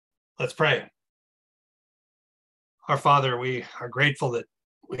Let's pray. Our Father, we are grateful that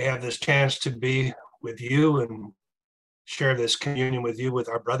we have this chance to be with you and share this communion with you, with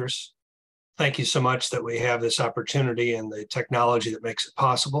our brothers. Thank you so much that we have this opportunity and the technology that makes it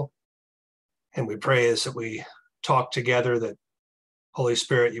possible. And we pray as that we talk together that, Holy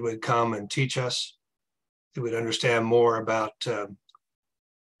Spirit, you would come and teach us, that we'd understand more about the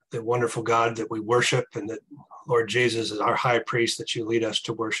wonderful God that we worship, and that, Lord Jesus, is our high priest that you lead us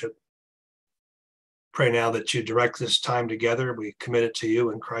to worship. Pray now that you direct this time together. We commit it to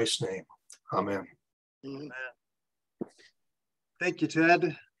you in Christ's name. Amen. Amen. Thank you,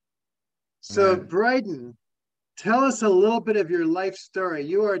 Ted. So, Bryden, tell us a little bit of your life story.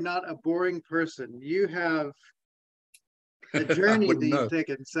 You are not a boring person. You have a journey that you've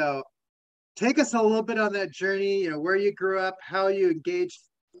taken. So take us a little bit on that journey, where you grew up, how you engaged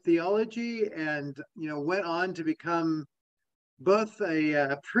theology, and, went on to become both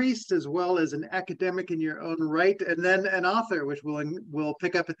a priest as well as an academic in your own right, and then an author, which we'll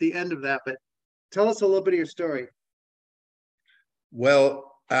pick up at the end of that. But tell us a little bit of your story.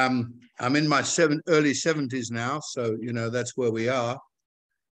 Well, I'm in my early 70s now, so that's where we are,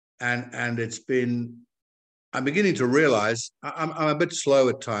 and it's been. I'm beginning to realize I'm a bit slow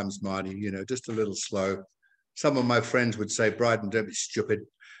at times, Marty. Just a little slow. Some of my friends would say, "Bryden, don't be stupid."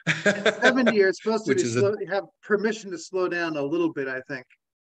 70, you're supposed to have permission to slow down a little bit, I think.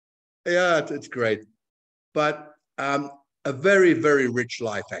 Yeah, it's great, but a very, very rich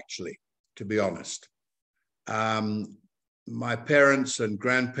life, actually, to be honest. My parents and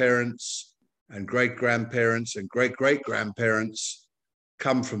grandparents and great-grandparents and great-great-grandparents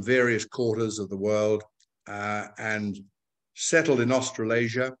come from various quarters of the world and settled in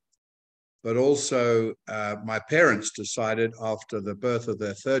Australasia. But also my parents decided after the birth of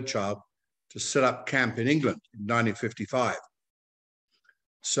their third child to set up camp in England in 1955.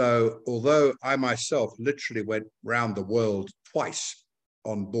 So although I myself literally went round the world twice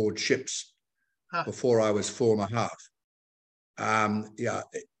on board ships before I was 4.5,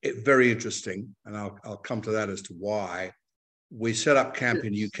 very interesting. And I'll come to that as to why. We set up camp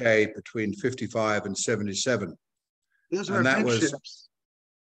in UK between 55 and 77. Those were big ships.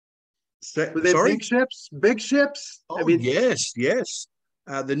 Were they big ships? Big ships? Oh, yes.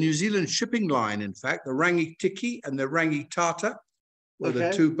 The New Zealand Shipping Line, in fact, the Rangitiki and the Rangitata were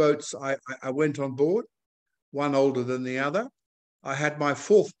the two boats I went on board, one older than the other. I had my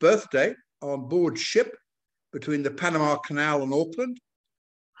 4th birthday on board ship between the Panama Canal and Auckland,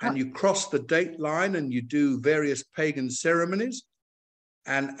 and you cross the date line and you do various pagan ceremonies.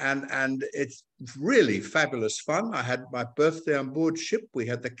 And it's really fabulous fun. I had my birthday on board ship. We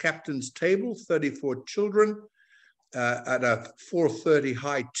had the captain's table, 34 children, at a 4:30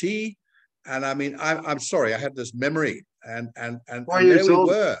 high tea. And I mean, I'm sorry, I had this memory. And there we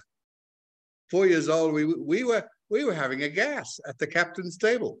were, 4 years old. We were having a gas at the captain's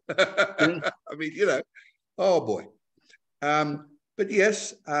table. I mean, oh boy. But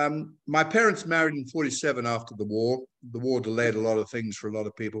yes, my parents married in 47 after the war. The war delayed a lot of things for a lot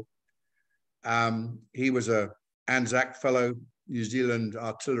of people. He was a Anzac fellow, New Zealand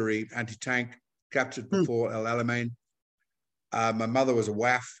artillery anti-tank, captured before El Alamein. My mother was a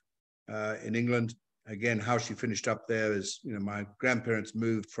WAF in England. Again, how she finished up there is, my grandparents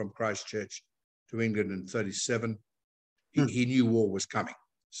moved from Christchurch to England in 37. He knew war was coming,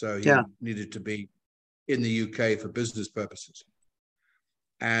 so he needed to be in the UK for business purposes.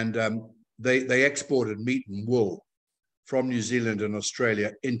 And they exported meat and wool from New Zealand and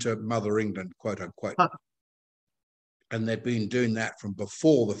Australia into Mother England, quote unquote. And they've been doing that from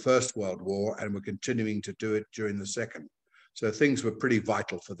before the First World War, and were continuing to do it during the Second. So things were pretty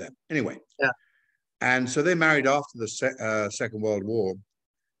vital for them. Anyway, and so they married after the Second World War,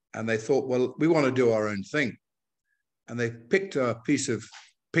 and they thought, well, we want to do our own thing. And they picked a piece of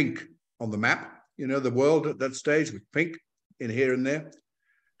pink on the map. The world at that stage was pink in here and there.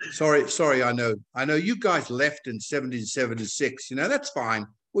 Sorry, I know you guys left in 1776. That's fine.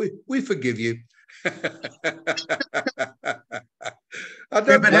 We forgive you. I've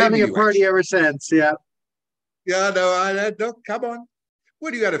been having a party ever since. Yeah. Yeah, no, I don't. Come on.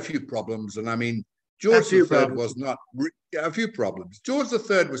 Well, you had a few problems, and I mean, George III was not a few problems. George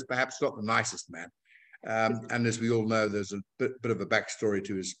III was perhaps not the nicest man, and as we all know, there's a bit of a backstory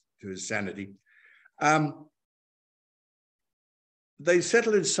to his sanity. They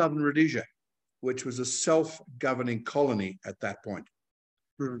settled in southern Rhodesia, which was a self-governing colony at that point.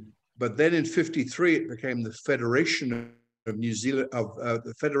 But then in 53, it became the Federation of New Zealand,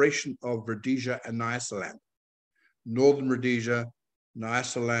 the Federation of Rhodesia and Nyasaland. Northern Rhodesia,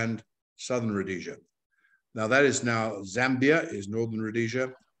 Nyasaland, Southern Rhodesia. Now that is now Zambia is Northern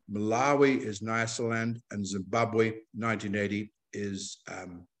Rhodesia, Malawi is Nyasaland, and Zimbabwe, 1980, is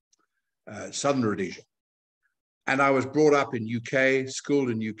Southern Rhodesia. And I was brought up in UK, schooled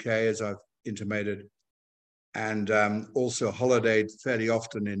in UK, as I've intimated, and also holidayed fairly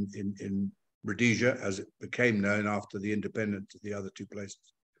often in Rhodesia, as it became known after the independence of the other two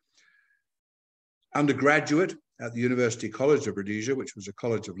places. Undergraduate at the University College of Rhodesia, which was a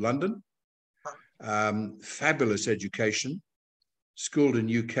college of London. Fabulous education. Schooled in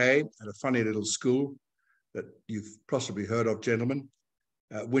UK at a funny little school that you've possibly heard of, gentlemen.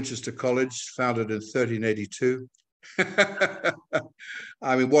 Winchester College, founded in 1382.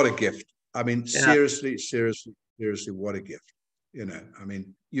 I mean, what a gift. I mean, seriously, what a gift. You know, I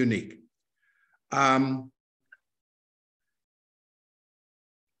mean, unique. I've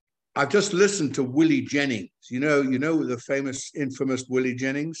just listened to Willie Jennings. You know the infamous Willie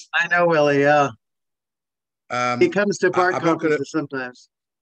Jennings? I know Willie, yeah. He comes to bar conferences sometimes.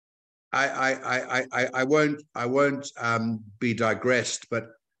 I won't be digressed, but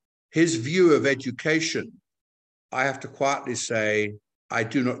his view of education, I have to quietly say, I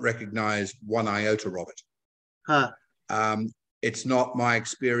do not recognize one iota of it. Huh. It's not my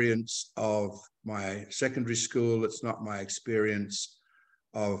experience of my secondary school. It's not my experience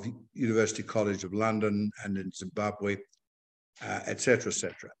of University College of London and in Zimbabwe, et cetera, et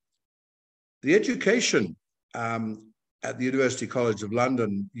cetera. The education at the University College of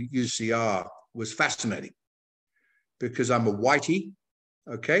London, UCR, was fascinating because I'm a whitey,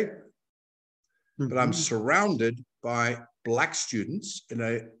 okay? Mm-hmm. But I'm surrounded by Black students in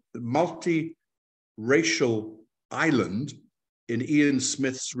a multi-racial island in Ian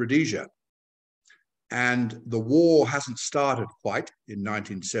Smith's Rhodesia. And the war hasn't started quite in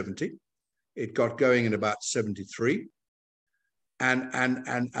 1970. It got going in about 73. And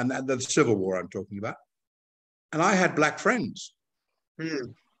the Civil War I'm talking about. And I had Black friends.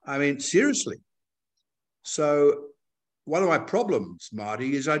 Mm. I mean, seriously. So one of my problems,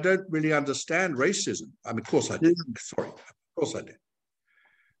 Marty, is I don't really understand racism. I mean, of course I do. Sorry, of course I do.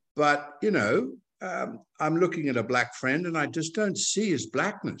 But, you know, I'm looking at a Black friend and I just don't see his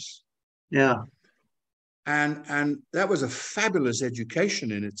Blackness. Yeah. And that was a fabulous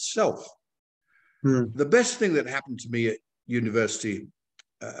education in itself. Mm. The best thing that happened to me at university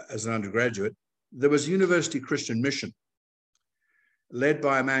as an undergraduate, there was a University Christian Mission led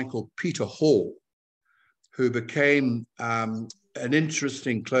by a man called Peter Hall, who became an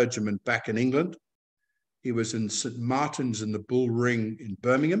interesting clergyman back in England. He was in St. Martin's in the Bull Ring in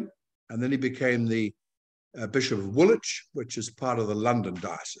Birmingham, and then he became the Bishop of Woolwich, which is part of the London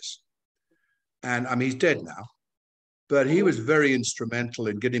diocese. And I mean, he's dead now, but he was very instrumental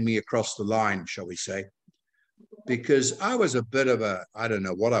in getting me across the line, shall we say, because I was a bit of a, I don't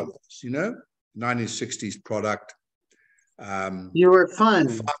know what I was, you know, 1960s product. You were fun.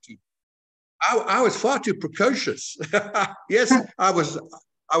 I was far too precocious. Yes, I was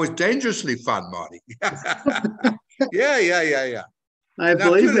dangerously fun, Marty. Yeah. I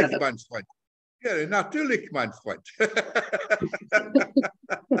believe that. Yeah, natürlich, mein Freund.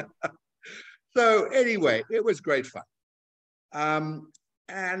 So anyway, it was great fun.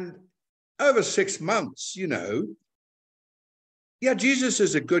 And over 6 months, you know, yeah, Jesus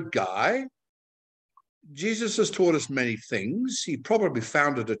is a good guy. Jesus has taught us many things. He probably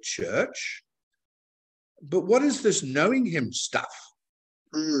founded a church. But what is this knowing him stuff?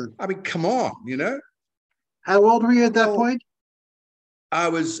 Mm. I mean, come on, you know? How old were you at that point? I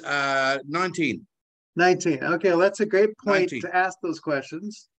was 19. 19. Okay, well, that's a great point to ask those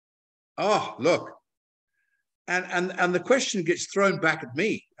questions. Oh, look. And the question gets thrown back at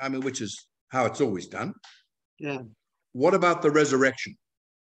me, I mean, which is how it's always done. Yeah. What about the resurrection?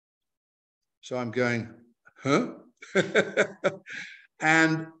 So I'm going, huh?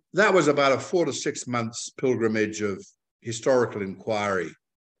 And that was about a 4 to 6 months pilgrimage of historical inquiry,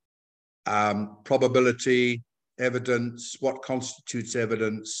 probability, evidence, what constitutes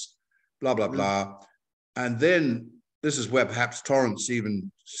evidence, blah, blah, blah. And then this is where perhaps Torrance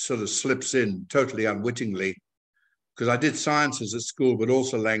even sort of slips in totally unwittingly, because I did sciences at school, but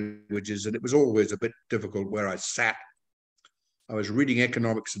also languages, and it was always a bit difficult where I sat. I was reading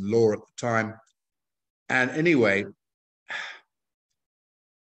economics and law at the time. And anyway,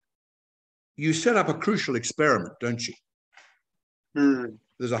 you set up a crucial experiment, don't you? Mm.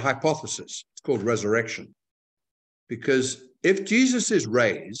 There's a hypothesis. It's called resurrection. Because if Jesus is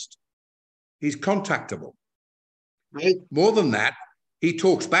raised, he's contactable. Right. More than that, he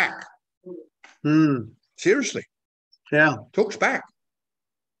talks back. Mm. Seriously. Yeah. Talks back.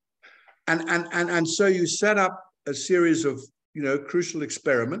 And so you set up a series of, you know, crucial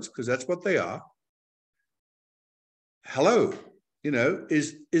experiments, because that's what they are. Hello. You know,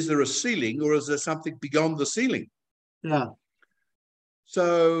 is there a ceiling or is there something beyond the ceiling? Yeah.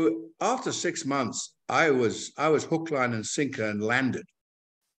 So after 6 months, I was hook, line, and sinker and landed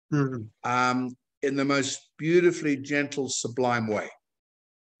in the most beautifully gentle, sublime way,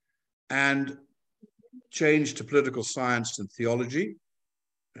 and changed to political science and theology,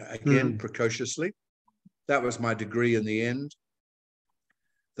 again, precociously. That was my degree in the end.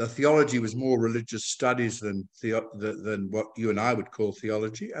 The theology was more religious studies than what you and I would call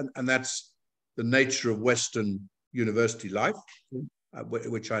theology, and that's the nature of Western university life,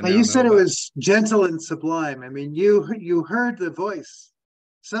 which I now know. You said about. It was gentle and sublime. I mean, you heard the voice,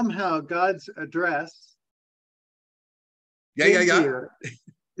 somehow God's address. Yeah.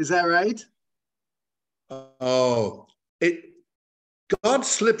 Is that right? Oh, God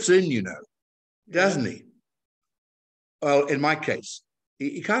slips in, you know, doesn't he? Well, in my case,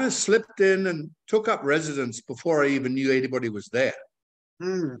 he kind of slipped in and took up residence before I even knew anybody was there.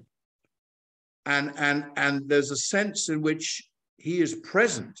 And there's a sense in which he is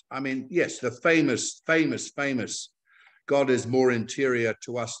present. I mean, yes, the famous God is more interior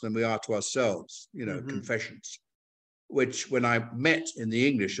to us than we are to ourselves, you know, confessions, which when I met in the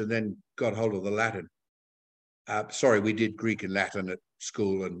English and then got hold of the Latin, sorry, we did Greek and Latin at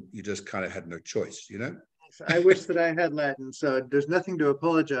school and you just kind of had no choice, you know? I wish that I had Latin, so there's nothing to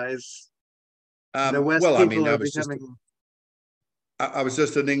apologize. The West well, people I are was becoming... I was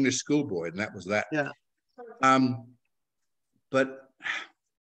just an English schoolboy, and that was that. Yeah. But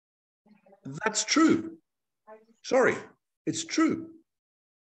that's true. Sorry, it's true.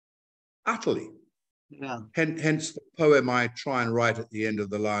 Utterly. Yeah. Hence the poem I try and write at the end of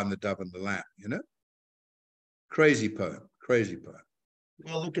The Lion, the Dove, and the Lamb, you know? Crazy poem.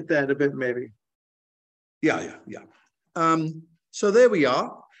 We'll look at that a bit, maybe. Yeah. So there we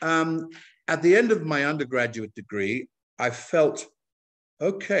are. At the end of my undergraduate degree, I felt,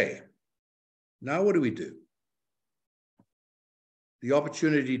 okay, now what do we do? The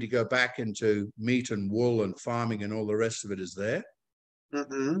opportunity to go back into meat and wool and farming and all the rest of it is there.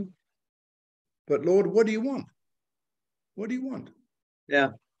 But Lord, what do you want? What do you want? Yeah.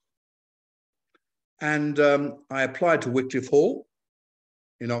 And I applied to Wycliffe Hall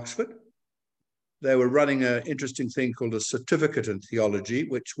in Oxford. They were running an interesting thing called a certificate in theology,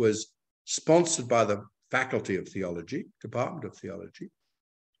 which was sponsored by the Faculty of Theology, Department of Theology,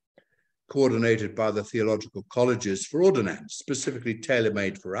 coordinated by the theological colleges for ordinands, specifically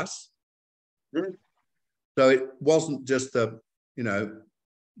tailor-made for us. So it wasn't just the, you know,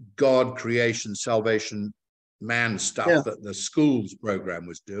 God, creation, salvation, man stuff that the schools program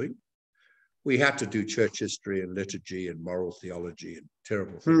was doing. We had to do church history and liturgy and moral theology and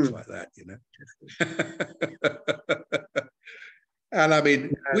terrible things like that, you know. And I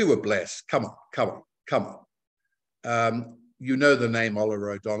mean, we were blessed. Come on. You know the name Oliver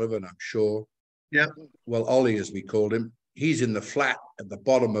O'Donovan, I'm sure. Yeah. Well, Ollie, as we called him, he's in the flat at the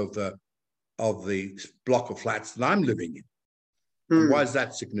bottom of the block of flats that I'm living in. And why is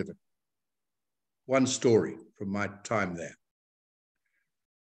that significant? One story from my time there.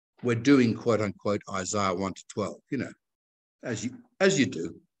 We're doing, quote unquote, Isaiah 1 to 12, you know, as you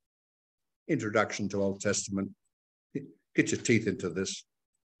do. Introduction to Old Testament. Get your teeth into this.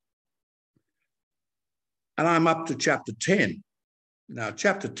 And I'm up to chapter 10. Now,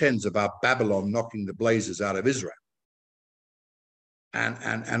 chapter 10 is about Babylon knocking the blazes out of Israel.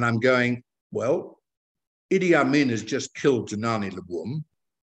 And I'm going, well, Idi Amin has just killed Janani Lawum.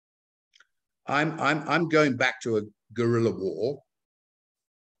 I'm going back to a guerrilla war.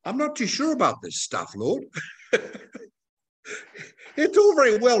 I'm not too sure about this stuff, Lord. It's all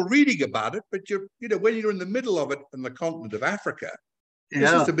very well reading about it, but you know, when you're in the middle of it in the continent of Africa,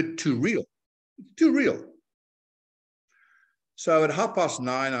 it's just a bit too real. Too real. So at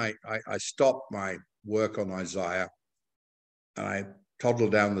 9:30, I stopped my work on Isaiah, and I toddle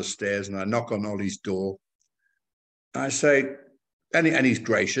down the stairs and I knock on Ollie's door. I say, and he's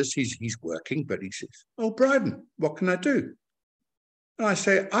gracious, he's working, but he says, "Oh, Bryden, what can I do?" And I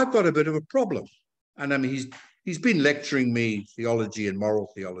say, "I've got a bit of a problem." And I mean, he's been lecturing me theology and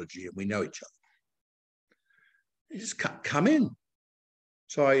moral theology, and we know each other. He just come in.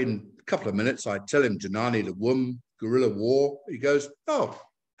 So in a couple of minutes, I tell him Janani Lawum, guerrilla war. He goes, "Oh,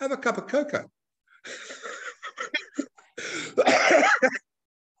 have a cup of cocoa."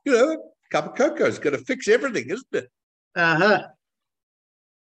 You know, a cup of cocoa is going to fix everything, isn't it?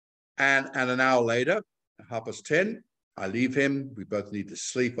 And an hour later, 10:30, I leave him. We both need to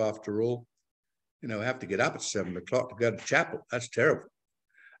sleep after all. You know, I have to get up at 7 o'clock to go to chapel. That's terrible.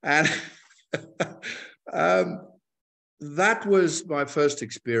 And that was my first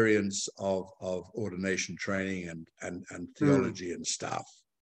experience of ordination training and theology and stuff.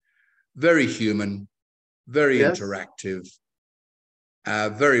 Very human, very interactive,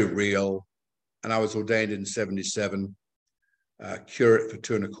 very real. And I was ordained in 77, curate for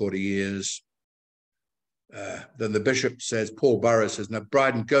 2¼ years. Then the bishop says, Paul Burrows says, now,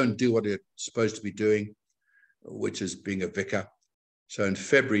 Bryden, go and do what you're supposed to be doing, which is being a vicar. So in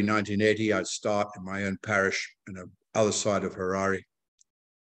February 1980, I start in my own parish on the other side of Harare.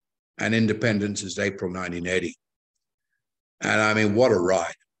 And Independence is April 1980. And I mean, what a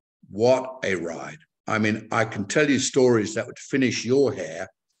ride. What a ride. I mean, I can tell you stories that would finish your hair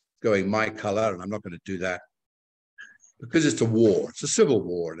going my color, and I'm not going to do that because it's a war. It's a civil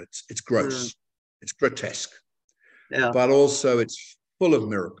war, and it's gross. It's grotesque. Yeah. But also it's full of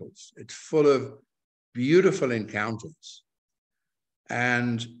miracles. It's full of beautiful encounters.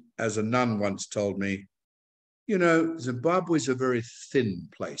 And as a nun once told me, you know, Zimbabwe is a very thin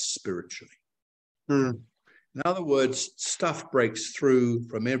place spiritually. In other words, stuff breaks through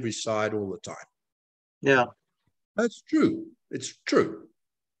from every side all the time. Yeah. That's true. It's true.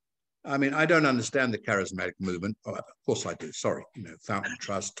 I mean, I don't understand the charismatic movement. Oh, of course I do. Sorry. You know, Fountain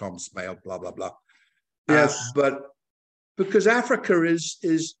Trust, Tom Smale, blah, blah, blah. Yes. But because Africa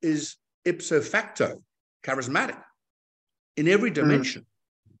is ipso facto charismatic in every dimension,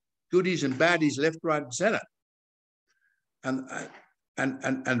 goodies and baddies, left, right, and center.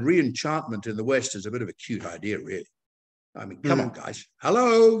 And re-enchantment in the West is a bit of a cute idea, really. I mean, come on, guys.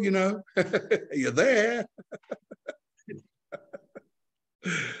 Hello, you know, you're there.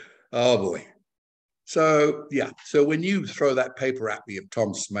 Oh, boy. So, yeah. So when you throw that paper at me of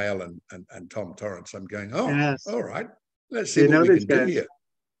Tom Smale and Tom Torrance, I'm going, oh, yes. All right. Let's see what we can do here.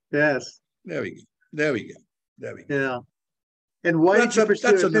 Yes. There we go. There we go. There we go. Yeah. And why did you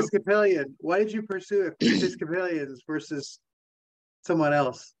pursue Episcopalian? Why did you pursue Episcopalians versus someone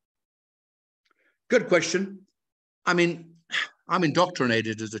else? Good question. I mean, I'm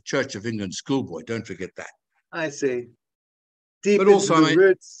indoctrinated as a Church of England schoolboy. Don't forget that. I see. Deep but into also, the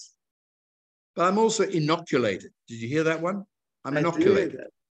roots. But I'm also inoculated. Did you hear that one? I'm inoculated.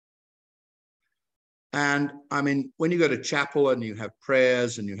 And I mean, when you go to chapel and you have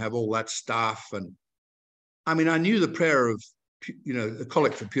prayers and you have all that stuff, and I mean, I knew the prayer of, you know, the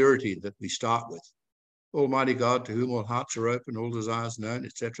collect for purity that we start with. Almighty God, to whom all hearts are open, all desires known,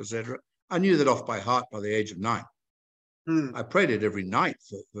 etc., etc. I knew that off by heart by the age of 9. I prayed it every night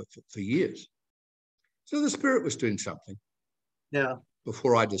for years. So the Spirit was doing something. Yeah.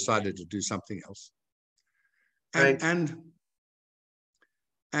 Before I decided to do something else. Right.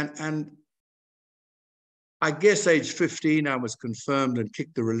 And I guess age 15, I was confirmed and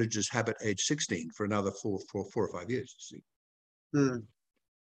kicked the religious habit age 16 for another four or 5 years, you see.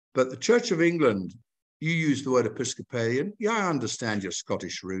 But the Church of England, you use the word Episcopalian. Yeah, I understand your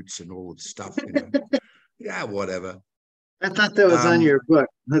Scottish roots and all the stuff, you know. Yeah, whatever. I thought that was on your book.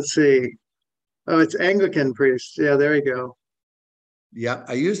 Let's see. Oh, it's Anglican priest. Yeah, there you go. Yeah,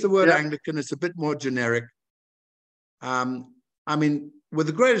 I use the word Anglican. It's a bit more generic. I mean, with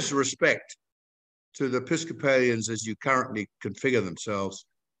the greatest respect to the Episcopalians as you currently configure themselves,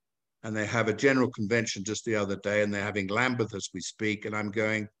 and they have a general convention just the other day, and they're having Lambeth as we speak, and I'm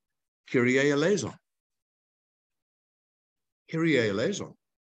going, Kyrie eleison. Kyrie eleison.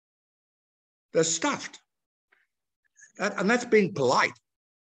 They're stuffed. And that's being polite.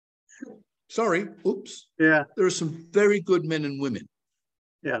 Sorry, oops. Yeah. There are some very good men and women.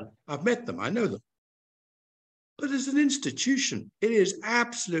 Yeah. I've met them, I know them. But as an institution, it is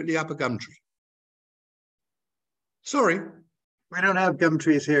absolutely up a gum tree. Sorry. We don't have gum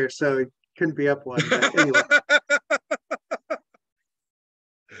trees here, so it couldn't be up one. But anyway.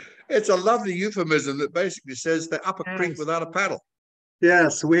 It's a lovely euphemism that basically says they're up a creek without a paddle.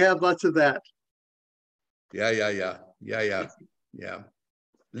 Yes, we have lots of that. Yeah.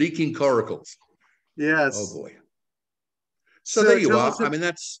 Leaking coracles. Yes. Oh, boy. So there you are. I mean,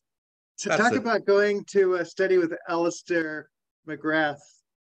 that's talk about going to a study with Alistair McGrath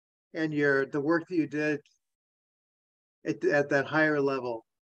and the work that you did at that higher level,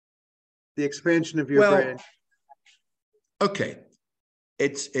 the expansion of your brain. Okay.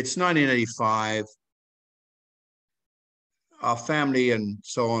 It's 1985. Our family and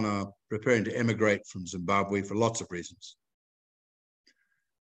so on are preparing to emigrate from Zimbabwe for lots of reasons.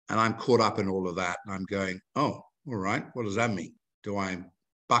 And I'm caught up in all of that. And I'm going, oh, all right, what does that mean? Do I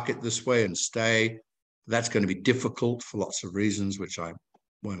buck it this way and stay? That's going to be difficult for lots of reasons, which I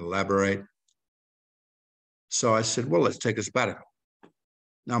won't elaborate. So I said, well, let's take a sabbatical.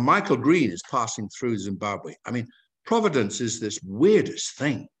 Now, Michael Green is passing through Zimbabwe. I mean, Providence is this weirdest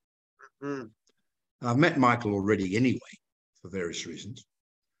thing. I've met Michael already anyway, for various reasons.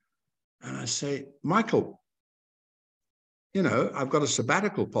 And I say, Michael, you know, I've got a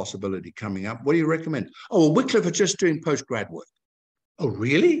sabbatical possibility coming up. What do you recommend? Oh, well, Wycliffe are just doing postgrad work. Oh,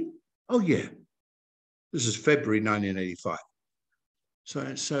 really? Oh, yeah. This is February 1985.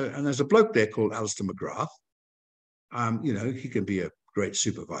 And there's a bloke there called Alistair McGrath. You know, he can be a great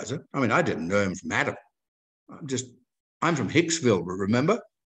supervisor. I mean, I didn't know him from Adam. I'm from Hicksville, remember?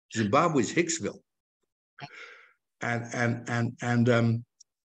 Zimbabwe's Hicksville.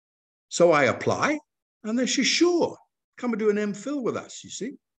 So I apply, and they say, sure, come and do an MPhil with us, you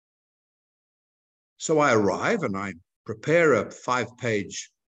see. So I arrive and I prepare a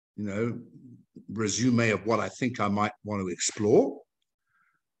 5-page, you know, resume of what I think I might want to explore.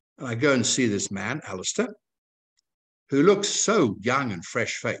 And I go and see this man, Alistair, who looks so young and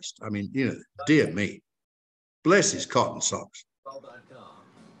fresh-faced. I mean, you know, dear me, bless his cotton socks.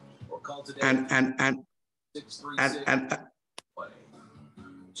 And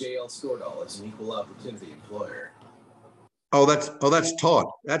JL Stordahl is an equal opportunity employer. Oh, that's Todd.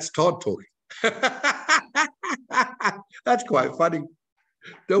 That's Todd talking. That's quite funny.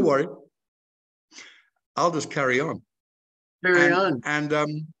 Don't worry. I'll just carry on. Carry on.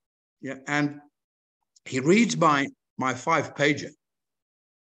 And he reads my 5-pager,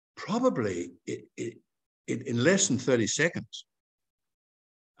 probably in less than 30 seconds.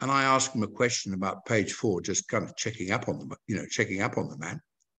 And I ask him a question about page 4, just kind of checking up on the man.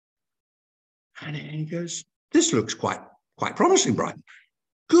 And he goes, this looks quite promising, Bryden.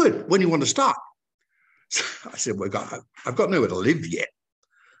 Good. When do you want to start? So I said, well, I've got nowhere to live yet.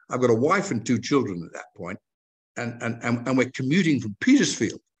 I've got a wife and 2 children at that point, and we're commuting from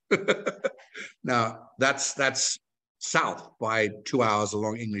Petersfield. Now, that's south by 2 hours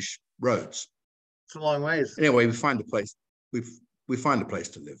along English roads. It's a long ways. Anyway, we find a place. We find a place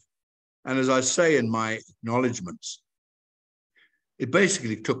to live. And as I say in my acknowledgements, it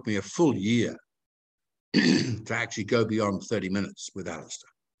basically took me a full year to actually go beyond 30 minutes with Alistair,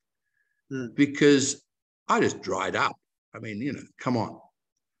 because I just dried up. I mean, you know, come on.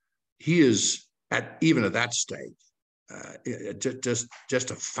 He is even at that stage,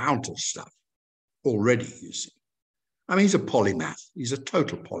 just a fount of stuff already, you see. I mean, he's a polymath. He's a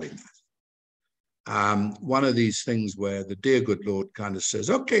total polymath. One of these things where the dear good Lord kind of says,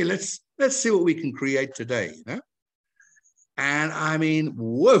 okay, let's see what we can create today, you know? And I mean,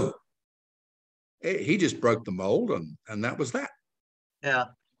 whoa, he just broke the mold, and that was that. Yeah.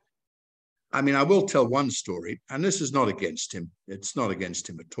 I mean, I will tell one story, and this is not against him. It's not against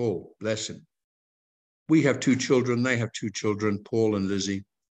him at all. Bless him. We have 2 children. They have 2 children, Paul and Lizzie.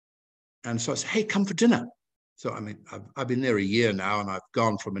 And so I said, hey, come for dinner. So, I mean, I've been there a year now, and I've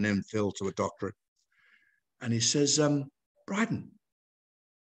gone from an MPhil to a doctorate. And he says, Bryden,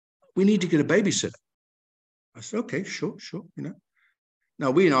 we need to get a babysitter. I said, okay, sure, you know.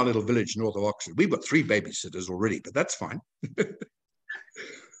 Now, we in our little village north of Oxford, we've got 3 babysitters already, but that's fine.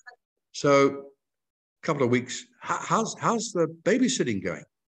 So a couple of weeks, how's the babysitting going?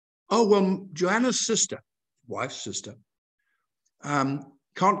 Oh, well, Joanna's sister, wife's sister,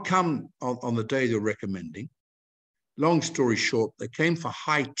 can't come on the day they're recommending. Long story short, they came for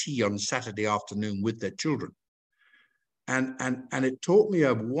high tea on Saturday afternoon with their children. And it taught me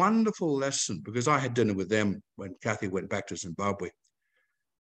a wonderful lesson, because I had dinner with them when Kathy went back to Zimbabwe.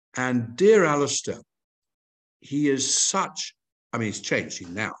 And dear Alistair, he is such, I mean, he's changed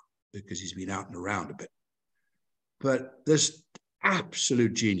him now because he's been out and around a bit. But this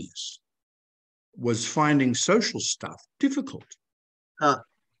absolute genius was finding social stuff difficult.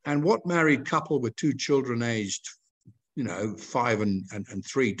 And what married couple with 2 children aged, you know, 5 and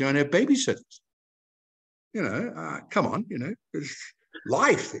 3 don't have babysitters? You know, come on, you know, it's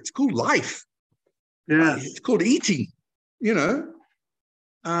life. It's called life. Yeah. It's called eating, you know.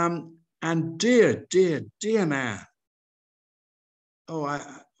 And dear man, oh,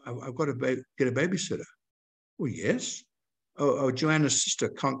 I've got to get a babysitter. Well, yes. Oh, Joanna's sister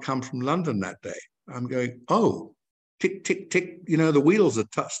can't come from London that day. I'm going, oh, tick, tick, tick. You know, the wheels are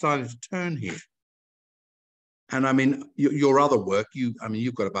starting to turn here. And I mean, your other work,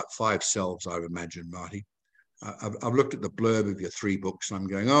 you've got about 5 selves, I would imagine, Marty. I've looked at the blurb of your 3 books, and I'm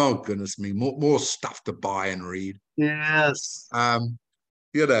going, oh, goodness me, more stuff to buy and read. Yes.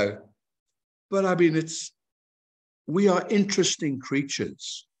 You know, but I mean, we are interesting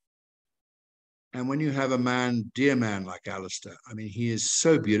creatures. And when you have a man, dear man like Alistair, I mean, he is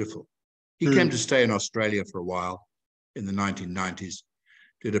so beautiful. He came to stay in Australia for a while in the 1990s,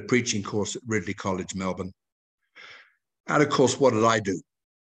 did a preaching course at Ridley College, Melbourne. And of course, what did I do?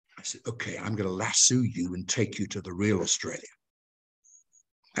 I said, okay, I'm going to lasso you and take you to the real Australia.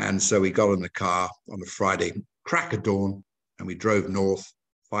 And so we got in the car on a Friday, crack of dawn, and we drove north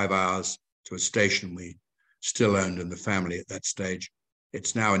 5 hours to a station we still owned in the family at that stage.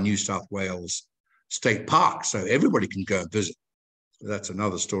 It's now a New South Wales state park, so everybody can go and visit. So that's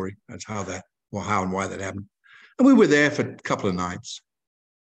another story. That's how and why that happened. And we were there for a couple of nights.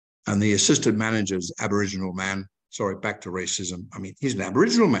 And the assistant manager's Aboriginal man, sorry, back to racism. I mean, he's an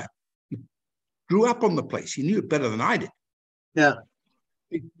Aboriginal man. He grew up on the place. He knew it better than I did. Yeah.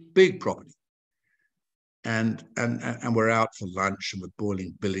 Big property. And we're out for lunch and we're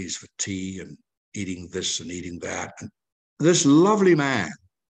boiling billies for tea and eating this and eating that. And this lovely man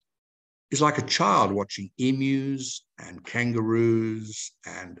is like a child watching emus and kangaroos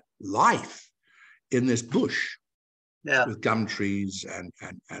and life in this bush. Yeah. With gum trees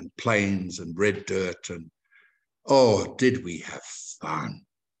and plains and red dirt. And oh, did we have fun?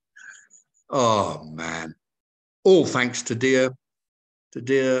 Oh, man. All thanks to the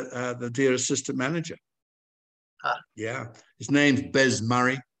dear assistant manager. Yeah. His name's Bez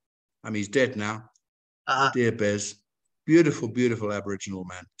Murray. I mean, he's dead now. Dear Bez. Beautiful, beautiful Aboriginal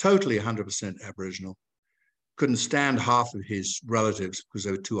man. Totally 100% Aboriginal. Couldn't stand half of his relatives because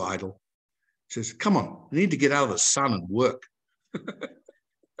they were too idle. He says, come on, we need to get out of the sun and work.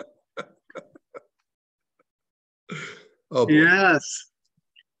 Oh, boy. Yes.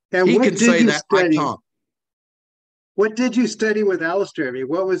 And he what can did say you that, study? I can't. What did you study with Alistair? I mean,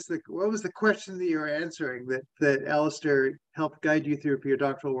 what was the question that you were answering that Alistair helped guide you through for your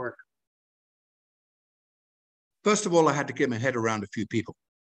doctoral work? First of all, I had to get my head around a few people.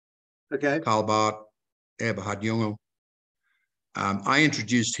 Okay. Karl Barth, Eberhard Jungel. I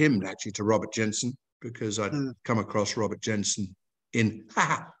introduced him actually to Robert Jensen because I'd come across Robert Jensen in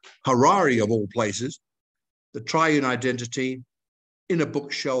Harare, of all places, The Triune Identity, in a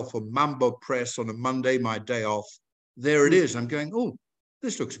bookshelf of Mambo Press on a Monday, my day off. There it is. I'm going, oh,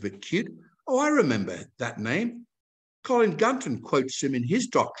 this looks a bit cute. Oh, I remember that name. Colin Gunton quotes him in his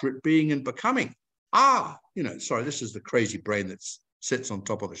doctorate, Being and Becoming. Sorry, this is the crazy brain that sits on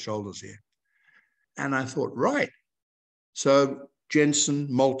top of the shoulders here. And I thought, right. So Jensen,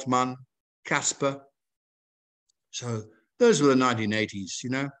 Moltmann, Casper. So those were the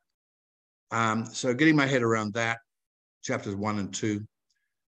 1980s, So getting my head around that, chapters 1 and 2.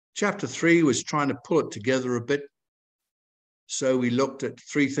 Chapter 3 was trying to pull it together a bit. So we looked at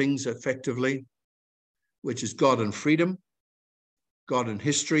 3 things effectively, which is God and freedom, God and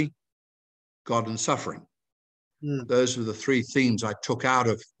history, God and suffering. Those were the 3 themes I took out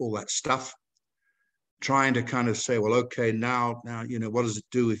of all that stuff, trying to kind of say, well, okay, now, what does it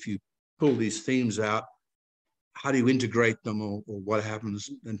do if you pull these themes out? How do you integrate them or what happens?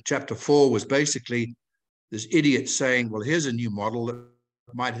 And chapter 4 was basically this idiot saying, well, here's a new model that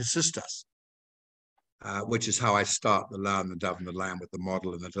might assist us, which is how I start The Lion, the Dove, and the Lamb with the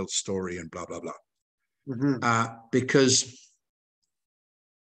model and the little story and blah, blah, blah. Because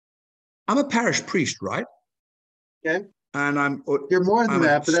I'm a parish priest, right? Okay. And you're more than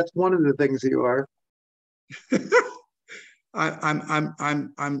that, but that's one of the things that you are.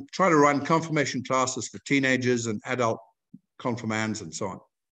 I'm trying to run confirmation classes for teenagers and adult confirmands and so on.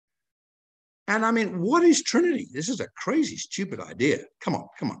 And I mean, what is Trinity? This is a crazy, stupid idea. Come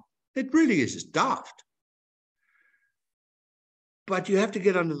on. It really is. It's daft. But you have to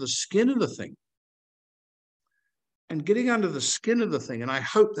get under the skin of the thing. And getting under the skin of the thing, and I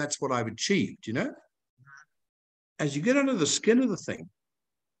hope that's what I've achieved, As you get under the skin of the thing,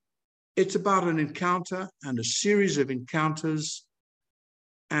 it's about an encounter and a series of encounters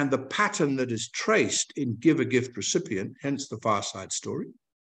and the pattern that is traced in giver, gift, recipient, hence the fireside story,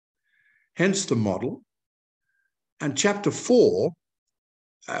 hence the model. And chapter 4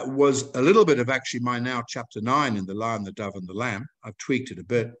 was a little bit of actually my now chapter 9 in The Lion, the Dove, and the Lamb. I've tweaked it a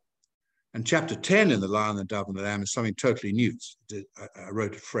bit. And chapter 10 in The Lion, the Dove, and the Lamb is something totally new. I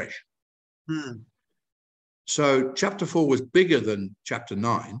wrote it fresh. So chapter 4 was bigger than chapter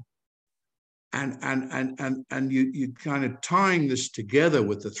 9. And you kind of tying this together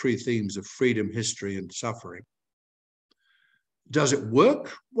with the 3 themes of freedom, history, and suffering. Does it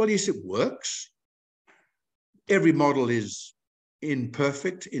work? Well, yes, it works. Every model is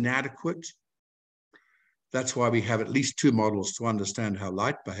imperfect, inadequate. That's why we have at least 2 models to understand how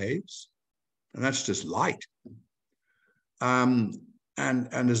light behaves. And that's just light. And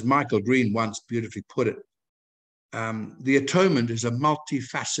as Michael Green once beautifully put it, the atonement is a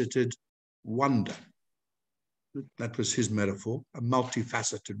multifaceted wonder. That was his metaphor, a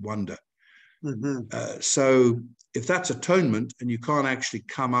multifaceted wonder. So if that's atonement and you can't actually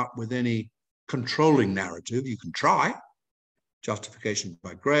come up with any controlling narrative, you can try. Justification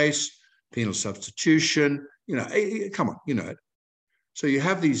by grace, penal substitution, come on, it. So you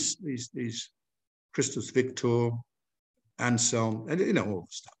have these Christus Victor, Anselm, and all the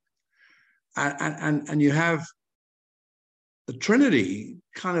stuff. And you have the Trinity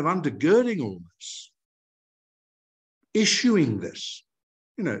kind of undergirding all this, issuing this,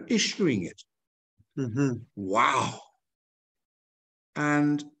 issuing it. Mm-hmm. Wow.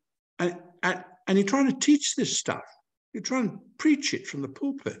 And you're trying to teach this stuff. You're trying to preach it from the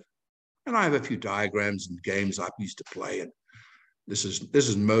pulpit. And I have a few diagrams and games I used to play. And this is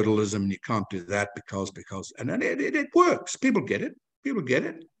modalism, and you can't do that because, and then it works. People get it. People get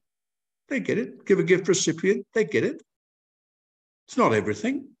it. They get it. Give a gift recipient, they get it. It's not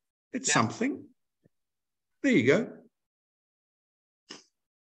everything. It's something. There you go.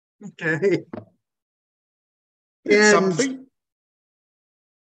 Okay. It's something.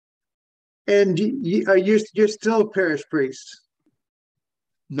 And you're still a parish priest?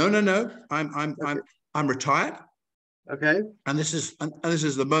 No. I'm retired. Okay. And this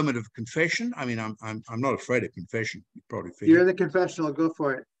is the moment of confession. I mean, I'm not afraid of confession. You probably figure. You're in the confessional. Go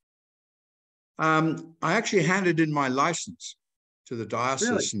for it. I actually handed in my license to the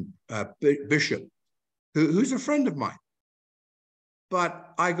diocesan bishop, who's a friend of mine.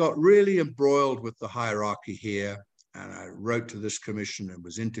 But I got really embroiled with the hierarchy here, and I wrote to this commission and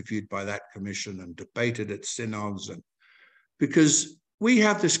was interviewed by that commission and debated at synods, and because we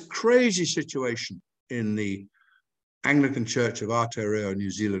have this crazy situation in the Anglican Church of Aotearoa, New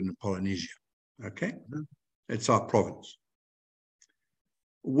Zealand and Polynesia. Okay, it's our province,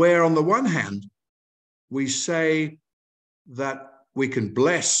 where on the one hand we say that we can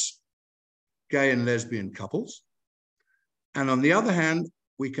bless gay and lesbian couples, and on the other hand,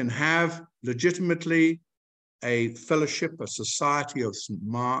 we can have legitimately a fellowship, a society of St.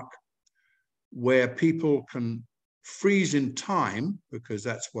 Mark, where people can freeze in time, because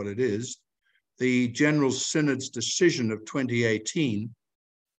that's what it is, the General Synod's decision of 2018,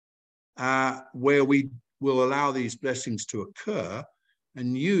 where we will allow these blessings to occur,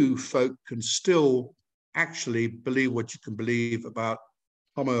 and you folk can still actually believe what you can believe about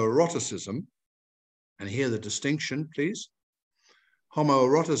homoeroticism. And hear the distinction, please.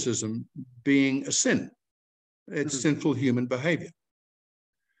 Homoeroticism being a sin. It's sinful human behavior.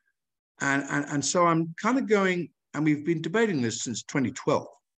 And so I'm kind of going, and we've been debating this since 2012.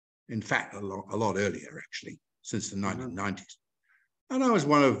 In fact, a lot earlier, actually, since the 1990s. And I was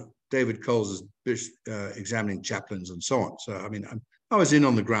one of David Coles' examining chaplains and so on. So, I mean, I was in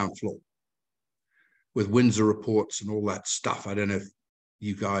on the ground floor with Windsor reports and all that stuff. I don't know if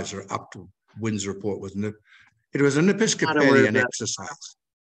you guys are up to Windsor report. It was an Episcopalian exercise.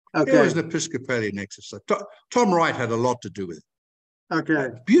 Okay. It was an Episcopalian exercise. Tom Wright had a lot to do with it. Okay.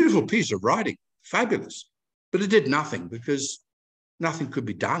 Beautiful piece of writing, fabulous. But it did nothing because nothing could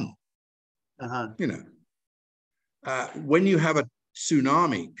be done. When you have a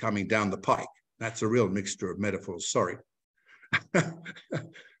tsunami coming down the pike, that's a real mixture of metaphors, sorry.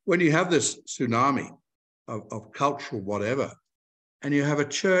 When you have this tsunami of cultural whatever, and you have a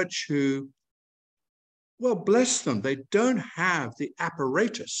church who, well, bless them, they don't have the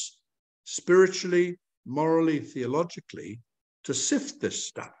apparatus spiritually, morally, theologically to sift this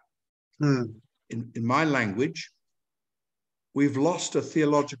stuff. In my language, we've lost a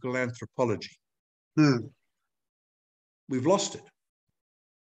theological anthropology. We've lost it.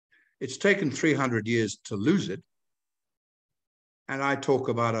 It's taken 300 years to lose it. And I talk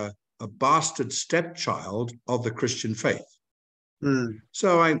about a bastard stepchild of the Christian faith.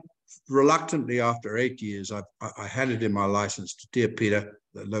 So I reluctantly, after 8 years, I handed in my license to dear Peter,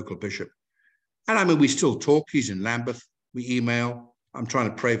 the local bishop. And I mean, we still talk. He's in Lambeth. We email. I'm trying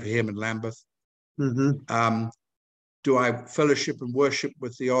to pray for him in Lambeth. Do I fellowship and worship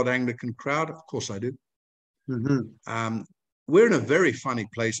with the odd Anglican crowd? Of course I do. We're in a very funny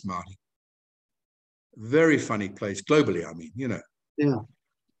place, Marty. Very funny place, globally, I mean,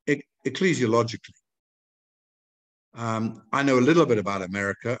 ecclesiologically. I know a little bit about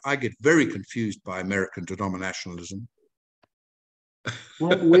America. I get very confused by American denominationalism.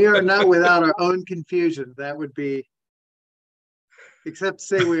 Well, we are not without our own confusion. That would be, except to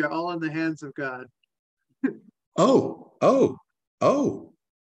say we are all in the hands of God. Oh.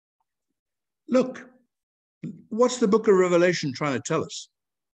 Look, what's the book of Revelation trying to tell us?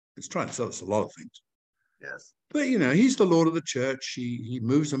 It's trying to tell us a lot of things. Yes. But, he's the Lord of the church. He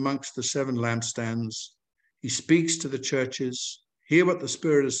moves amongst the seven lampstands. He speaks to the churches. Hear what the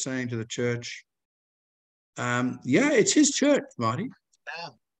Spirit is saying to the church. It's his church, Marty.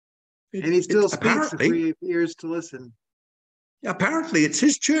 And he still speaks if we have ears to listen. Apparently, it's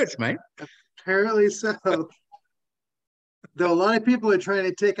his church, mate. Apparently so. Though a lot of people are trying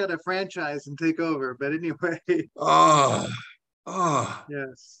to take out a franchise and take over. But anyway. Ah,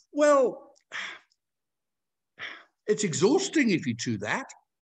 yes. Well, it's exhausting if you do that.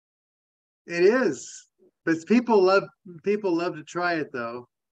 It is, but people love to try it though.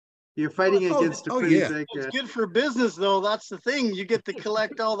 You're fighting against a pretty big. It's good for business, though. That's the thing. You get to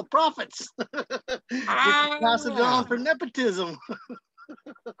collect all the profits. You can pass it on for nepotism.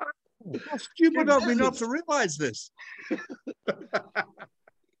 How stupid of me not to realize this.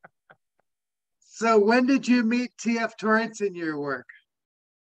 So when did you meet T.F. Torrance in your work?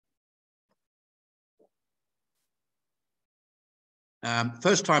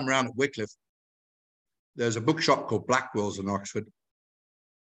 First time around at Wycliffe, there's a bookshop called Blackwell's in Oxford.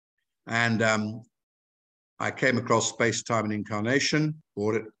 And I came across Space, Time and Incarnation,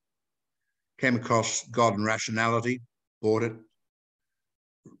 bought it. Came across God and Rationality, bought it.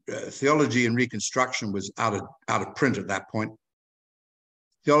 Theology and Reconstruction was out of print at that point.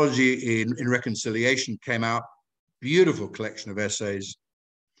 Theology in Reconciliation came out, beautiful collection of essays.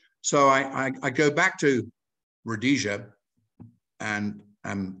 So I go back to Rhodesia and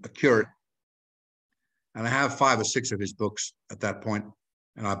I'm a curate, and I have 5 or 6 of his books at that point,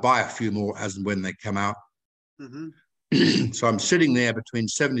 and I buy a few more as and when they come out. Mm-hmm. So I'm sitting there between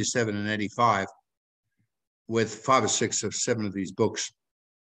 77 and 85 with 5 or 6 of 7 of these books,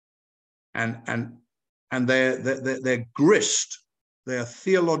 and they're grist. They're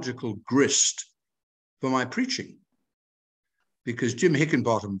theological grist for my preaching. Because Jim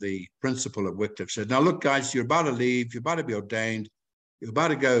Hickenbottom, the principal of Wycliffe, said, now look, guys, you're about to leave, you're about to be ordained, you're about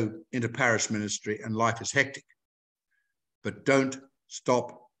to go into parish ministry, and life is hectic. But don't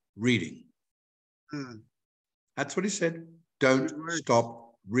stop reading. That's what he said. Don't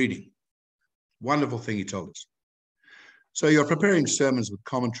stop reading. Wonderful thing he told us. So you're preparing sermons with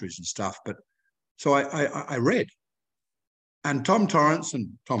commentaries and stuff, but so I read. And Tom Torrance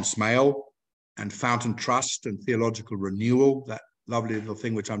and Tom Smale and Fountain Trust and Theological Renewal, that lovely little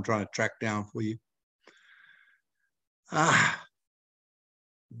thing which I'm trying to track down for you.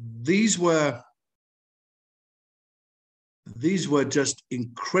 These were just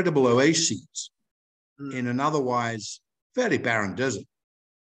incredible oases in an otherwise fairly barren desert.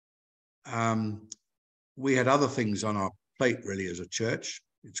 We had other things on our plate, really, as a church.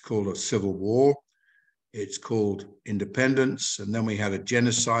 It's called a civil war. It's called independence. And then we had a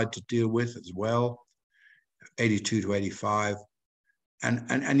genocide to deal with as well, 82 to 85.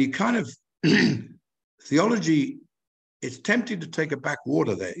 And you kind of, theology, it's tempting to take a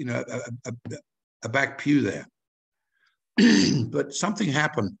backwater there, you know, a back pew there. But something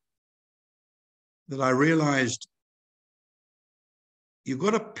happened that I realized you've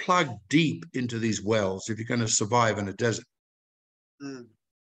got to plug deep into these wells if you're going to survive in a desert.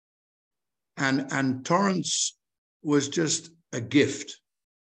 And Torrance was just a gift.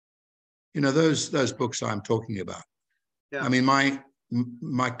 You know, those books I'm talking about. Yeah. I mean,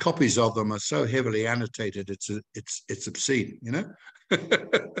 my copies of them are so heavily annotated, it's obscene, you know.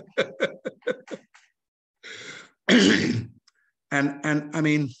 and I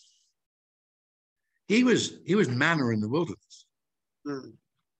mean, he was manna in the wilderness.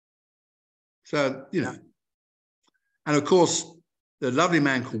 So, you know, and of course, the lovely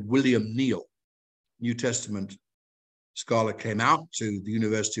man called William Neal, New Testament scholar, came out to the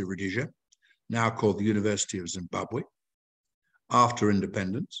University of Rhodesia, now called the University of Zimbabwe, after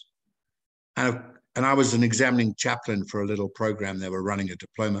independence. And I was an examining chaplain for a little program. They were running a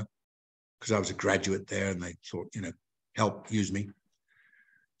diploma because I was a graduate there, and they thought, you know, use me.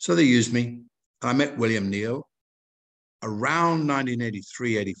 So they used me. I met William Neal around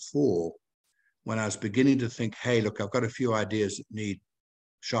 1983, 84, when I was beginning to think, hey, look, I've got a few ideas that need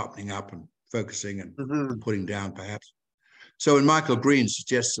sharpening up and focusing and putting down, perhaps. So when Michael Green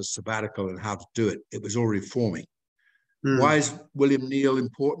suggests a sabbatical and how to do it, it was already forming. Why is William Neal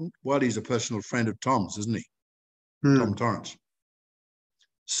important? Well, he's a personal friend of Tom's, isn't he? Tom Torrance.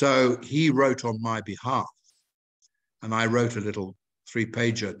 So he wrote on my behalf, and I wrote a little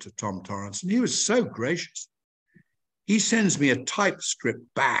 3-pager to Tom Torrance, and he was so gracious. He sends me a typescript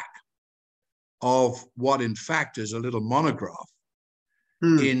back of what, in fact, is a little monograph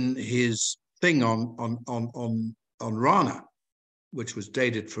in his thing on Rana, which was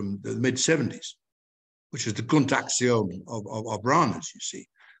dated from the mid-70s, which is the Guntaxion of Rana's, you see,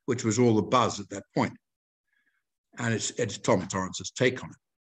 which was all the buzz at that point. And it's Tom Torrance's take on it.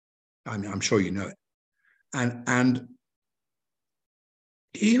 I mean, I'm sure you know it. And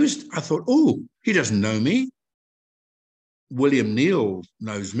I thought, oh, he doesn't know me. William Neal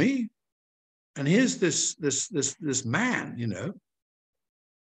knows me. And here's this man, you know.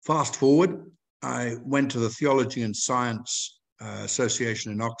 Fast forward, I went to the Theology and Science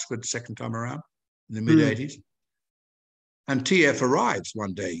Association in Oxford second time around in the mid-80s. And TF arrives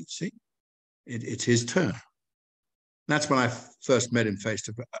one day, you see. It's his turn. That's when I first met him face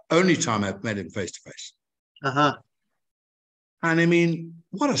to face. Only time I've met him face to face. Uh-huh. And I mean,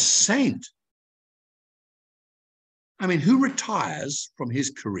 what a saint. I mean, who retires from his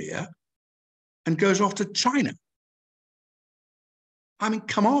career and goes off to China? I mean,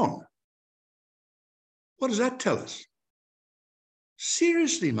 come on. What does that tell us?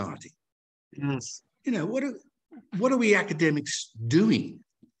 Seriously, Marty. Yes. You know, what are we academics doing?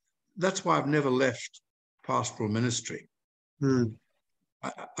 That's why I've never left pastoral ministry.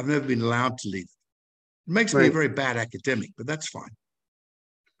 I've never been allowed to leave. It makes me a very bad academic, but that's fine.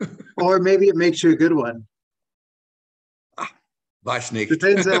 Or maybe it makes you a good one. Weiß nicht.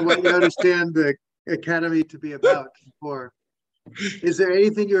 Depends on what you understand the academy to be about. Or is there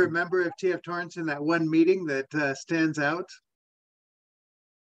anything you remember of T.F. Torrance in that one meeting that stands out?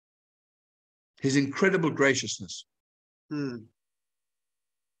 His incredible graciousness.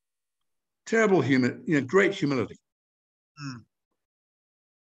 Terrible great humility.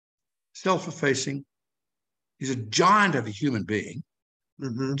 Self-effacing. He's a giant of a human being,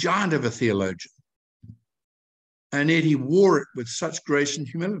 giant of a theologian. And yet he wore it with such grace and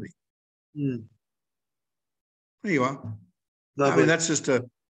humility. There you are. Lovely. I mean,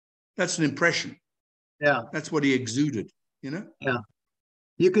 that's an impression. Yeah. That's what he exuded, you know? Yeah.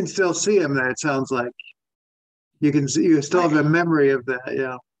 You can still see him there, it sounds like. You still have a memory of that,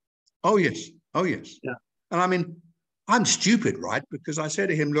 yeah. Oh, yes. Oh, yes. Yeah. And I mean, I'm stupid, right? Because I said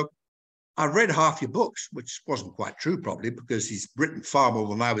to him, look, I've read half your books, which wasn't quite true, probably, because he's written far more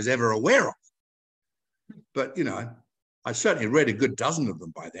than I was ever aware of. But, you know, I certainly read a good dozen of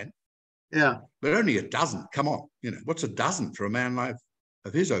them by then. Yeah. But only a dozen. Come on. You know, what's a dozen for a man like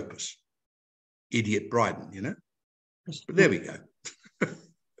of his opus? Idiot Bryden, you know? But there we go.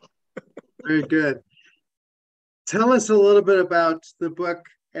 Very good. Tell us a little bit about the book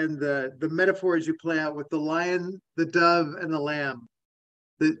and the metaphors you play out with the lion, the dove, and the lamb.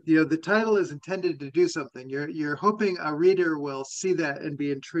 The title is intended to do something. You're hoping a reader will see that and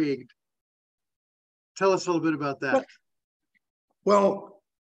be intrigued. Tell us a little bit about that. Well,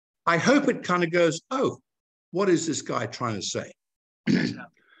 I hope it kind of goes, oh, what is this guy trying to say?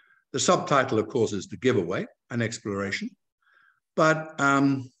 The subtitle, of course, is The Giveaway, an exploration. But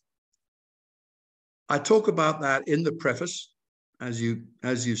I talk about that in the preface, as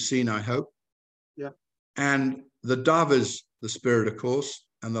you've seen, I hope. Yeah. And the dove is the Spirit, of course,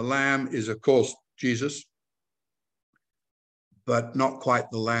 and the lamb is, of course, Jesus, but not quite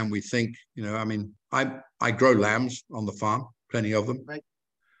the lamb we think. You know, I mean, I grow lambs on the farm, plenty of them. Right.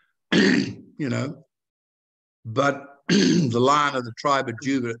 You know, but the Lion of the tribe of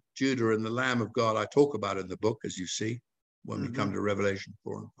Judah and the Lamb of God I talk about in the book, as you see, when we come to Revelation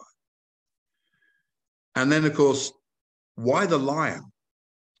 4 and 5. And then, of course, why the lion?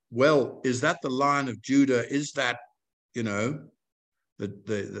 Well, is that the Lion of Judah? Is that, you know,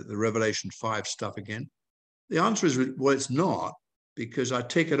 the Revelation 5 stuff again? The answer is, well, it's not, because I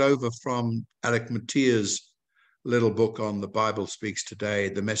take it over from Alec Matea's little book on the Bible Speaks Today,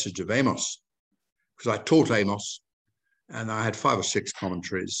 The Message of Amos, because I taught Amos, and I had 5 or 6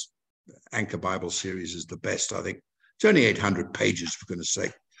 commentaries. Anchor Bible series is the best, I think. It's only 800 pages, for goodness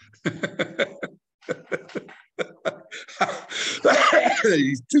sake.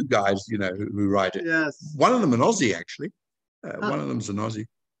 These 2 guys, you know, who write it. Yes. One of them an Aussie, actually. One of them's an Aussie.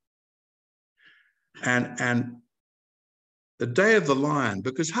 And the day of the lion,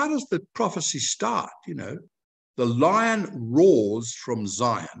 because how does the prophecy start? You know, the lion roars from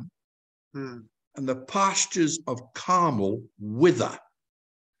Zion, and the pastures of Carmel wither.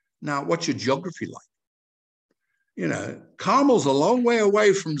 Now, what's your geography like? You know, Carmel's a long way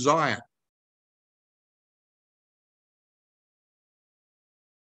away from Zion.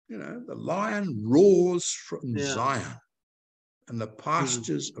 You know, the lion roars from Zion, and the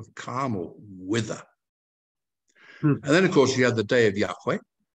pastures of Carmel wither. And then, of course, you have the day of Yahweh,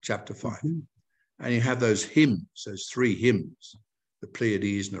 chapter 5. And you have those hymns, those 3 hymns, the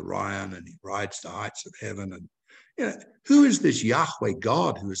Pleiades and Orion, and he rides the heights of heaven. And, you know, who is this Yahweh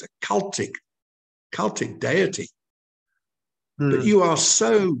God who is a cultic deity? But you are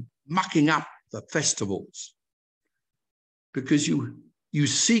so mucking up the festivals because you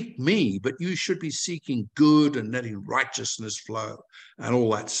seek me, but you should be seeking good and letting righteousness flow and all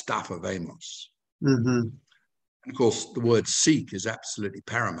that stuff of Amos. And of course, the word seek is absolutely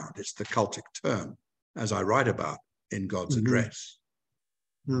paramount. It's the cultic term, as I write about in God's address.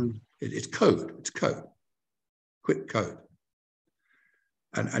 It's code. It's code. Quick code.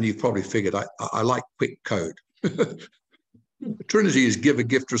 And you've probably figured I like quick code. Trinity is give a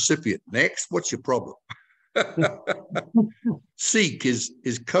gift recipient. Next, what's your problem? Seek is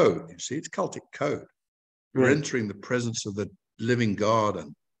code. You see, it's cultic code. You're Right. entering the presence of the living God.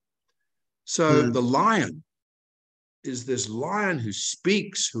 And so the lion is this lion who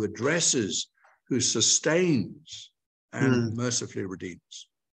speaks, who addresses, who sustains, and mercifully redeems.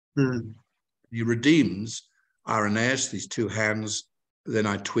 He redeems Irenaeus, these two hands. Then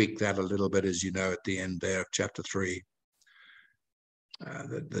I tweak that a little bit, as you know, at the end there of chapter 3.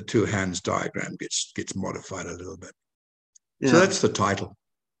 The two hands diagram gets modified a little bit. Yeah. So that's the title.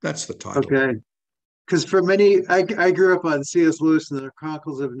 That's the title. Okay. Because for many, I grew up on C.S. Lewis and the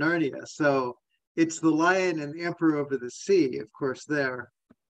Chronicles of Narnia. So it's the lion and the emperor over the sea, of course, there.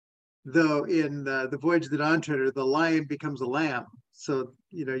 Though in the Voyage of the Dawn Treader, the lion becomes a lamb. So,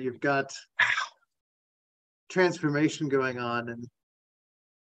 you know, you've got transformation going on. And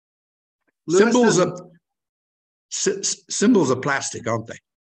symbols are plastic, aren't they?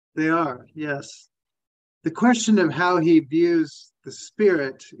 They are, yes. The question of how he views the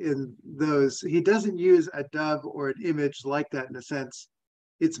spirit in those, he doesn't use a dove or an image like that in a sense.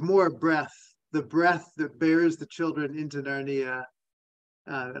 It's more breath, the breath that bears the children into Narnia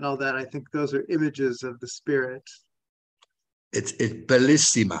and all that. I think those are images of the spirit. It's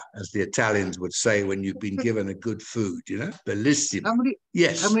bellissima, as the Italians would say when you've been given a good food, you know? Bellissima. How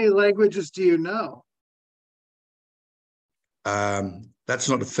many languages do you know? That's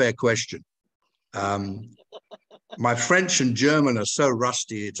not a fair question. My French and German are so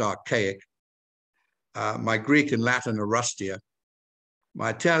rusty, it's archaic. My Greek and Latin are rustier.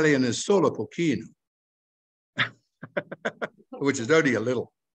 My Italian is solo pochino, which is only a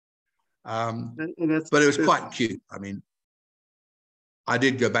little. But it was quite cute. I mean, I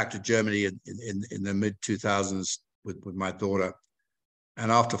did go back to Germany in the mid-2000s with my daughter.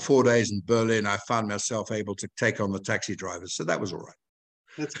 And after 4 days in Berlin, I found myself able to take on the taxi drivers. So that was all right.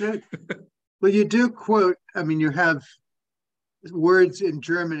 That's good. Well, you do quote, I mean, you have words in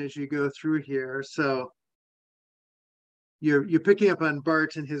German as you go through here. So you're picking up on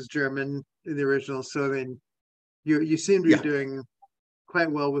Bart and his German in the original. So, I mean, you seem to be doing quite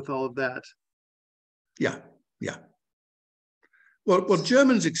well with all of that. Yeah. Well,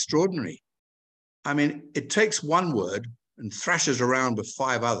 German's extraordinary. I mean, it takes one word and thrashes around with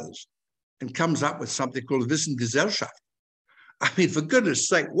 5 others and comes up with something called Wissengesellschaft. I mean, for goodness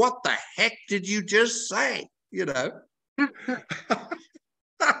sake, what the heck did you just say? You know?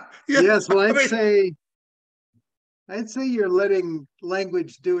 Yes, well, I'd say you're letting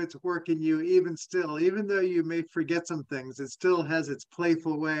language do its work in you even still, even though you may forget some things, it still has its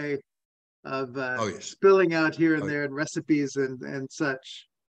playful way of spilling out here and there in recipes and such.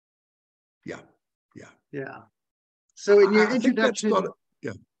 Yeah. So in your introduction,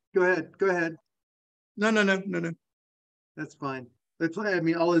 go ahead. No. That's fine. I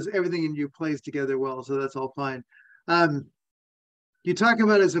mean, everything in you plays together well, so that's all fine. You talk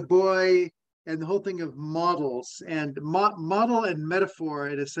about as a boy and the whole thing of models, and model and metaphor,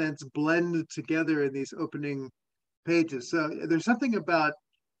 in a sense, blend together in these opening pages. So there's something about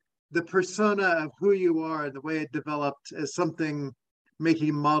the persona of who you are and the way it developed as something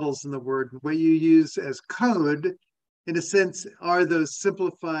making models in the word, what you use as code, in a sense, are those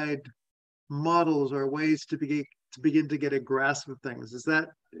simplified models or ways to begin to get a grasp of things. Is that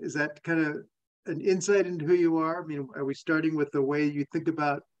kind of an insight into who you are? I mean, are we starting with the way you think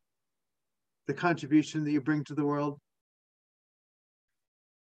about the contribution that you bring to the world?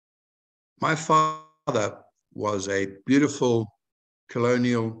 My father was a beautiful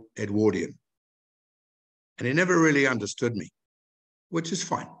colonial Edwardian, and he never really understood me, which is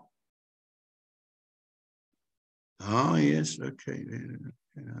fine. Oh, yes, okay.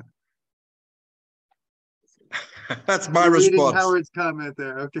 Yeah. That's my response. Reading Howard's comment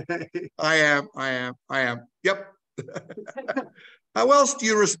there, okay. I am. Yep. How else do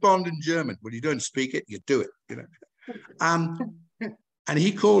you respond in German? Well, you don't speak it, you do it, you know. And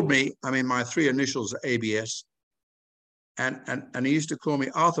he called me, I mean, my 3 initials are ABS, and he used to call me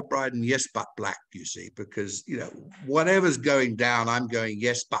Arthur Bryden, yes, but Black, you see, because, you know, whatever's going down, I'm going,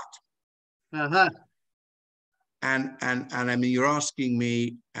 yes, but. Uh-huh. And I mean, you're asking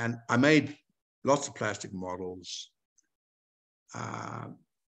me, and I made lots of plastic models,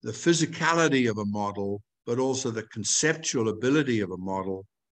 the physicality of a model, but also the conceptual ability of a model.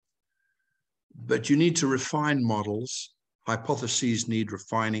 But you need to refine models. Hypotheses need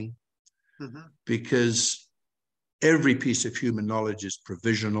refining, because every piece of human knowledge is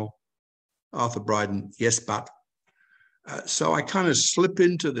provisional. Arthur Bryden, yes, but. So I kind of slip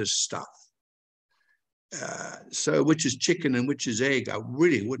into this stuff. So which is chicken and which is egg, I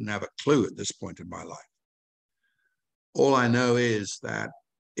really wouldn't have a clue at this point in my life. All I know is that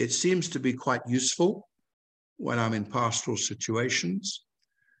it seems to be quite useful when I'm in pastoral situations,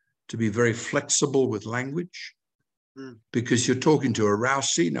 to be very flexible with language, because you're talking to a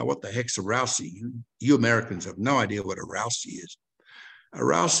Rousey. Now, what the heck's a Rousey? You Americans have no idea what a Rousey is. A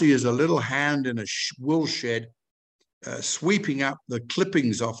Rousey is a little hand in a wool shed sweeping up the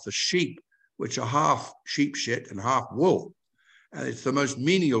clippings off the sheep, which are half sheep shit and half wool. And it's the most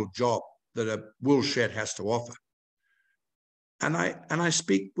menial job that a wool shed has to offer. And I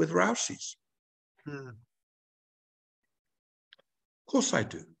speak with Rouseys. Of course I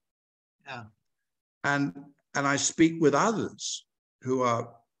do. Yeah. And I speak with others who are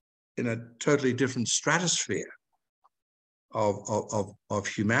in a totally different stratosphere of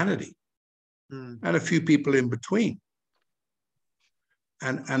humanity, and a few people in between.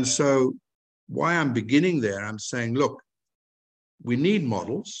 And so why I'm beginning there, I'm saying, look, we need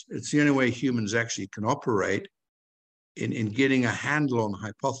models. It's the only way humans actually can operate in getting a handle on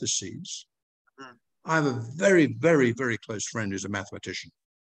hypotheses. I have a very, very, very close friend who's a mathematician,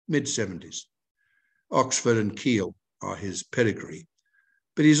 mid-70s. Oxford and Kiel are his pedigree,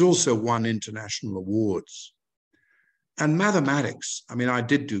 but he's also won international awards. And mathematics, I mean, I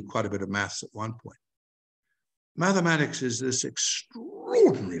did do quite a bit of maths at one point. Mathematics is this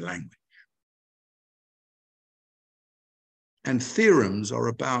extraordinary language. And theorems are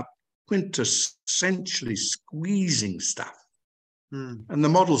about quintessentially squeezing stuff. And the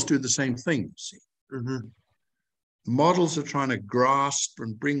models do the same thing, you see. Models are trying to grasp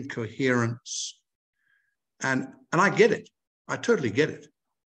and bring coherence. And I get it. I totally get it.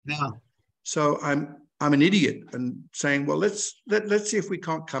 Yeah. So I'm an idiot and saying, well, let's see if we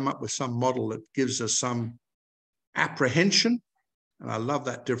can't come up with some model that gives us some apprehension. And I love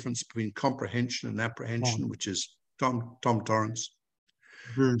that difference between comprehension and apprehension, which is Tom Torrance.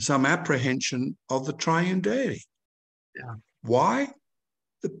 Some apprehension of the triune deity. Yeah. Why?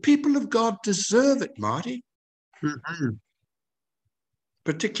 The people of God deserve it, Marty.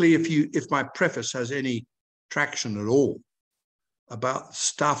 Particularly if my preface has any traction at all about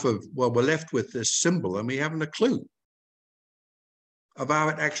stuff of, well, we're left with this symbol and we haven't a clue of how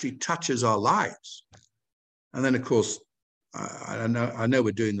it actually touches our lives. And then, of course, I know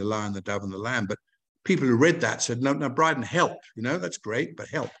we're doing the Lion, the Dove, and the Lamb, but people who read that said, no, Bryden, help. That's great, but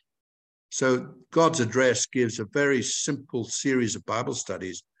help. So God's Address gives a very simple series of Bible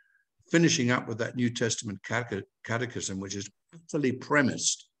studies, finishing up with that New Testament catechism, which is fully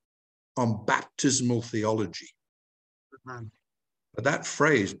premised on baptismal theology. But that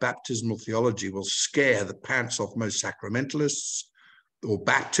phrase, baptismal theology, will scare the pants off most sacramentalists or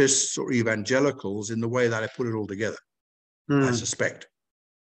Baptists or evangelicals in the way that I put it all together, I suspect.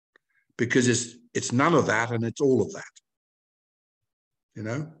 Because it's none of that and it's all of that.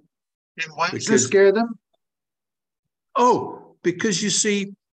 And why does this scare them? Oh, because you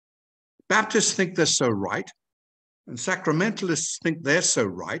see, Baptists think they're so right, and sacramentalists think they're so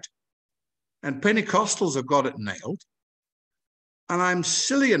right, and Pentecostals have got it nailed. And I'm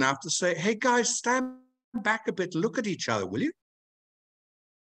silly enough to say, hey, guys, stand back a bit, look at each other, will you?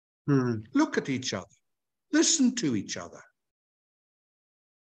 Look at each other. Listen to each other.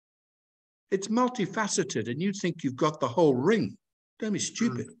 It's multifaceted, and you think you've got the whole ring. Don't be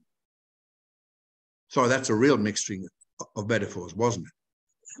stupid. Sorry, that's a real mixing of metaphors, wasn't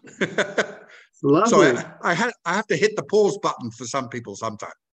it? Lovely. So I have to hit the pause button for some people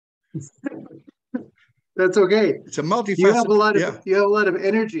sometimes. That's okay. It's a multifaceted. You have a lot of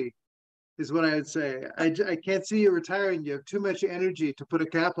energy, is what I would say. I can't see you retiring. You have too much energy to put a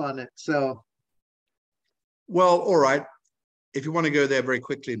cap on it. So, well, all right. If you want to go there very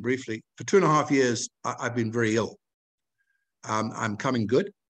quickly and briefly, for 2.5 years, I've been very ill. I'm coming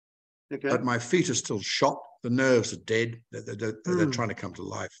good, but my feet are still shot. The nerves are dead. They're trying to come to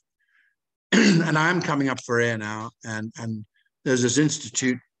life. And I'm coming up for air now. And there's this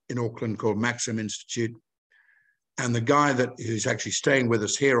institute in Auckland called Maxim Institute. And the guy who's actually staying with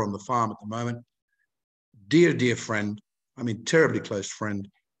us here on the farm at the moment, dear friend, I mean, terribly close friend.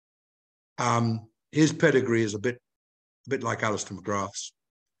 His pedigree is a bit like Alistair McGrath's.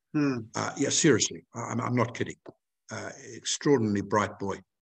 Yeah, seriously, I'm not kidding. Extraordinarily bright boy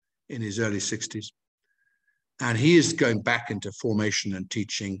in his early 60s. And he is going back into formation and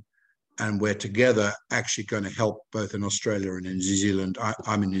teaching, and we're together actually going to help both in Australia and in New Zealand.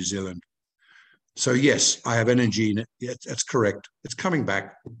 I'm in New Zealand. So yes, I have energy in it. Yeah, that's correct. It's coming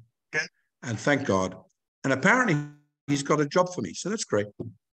back. Okay. And thank God. And apparently he's got a job for me. So that's great.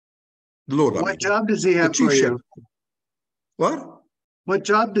 The Lord. What job does he have for you? What? What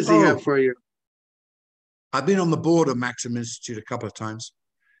job does he have for you? I've been on the board of Maxim Institute a couple of times.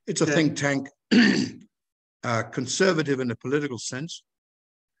 It's a think tank, conservative in a political sense.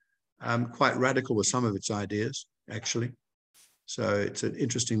 quite radical with some of its ideas, actually. So it's an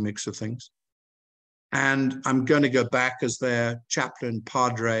interesting mix of things. And I'm going to go back as their chaplain,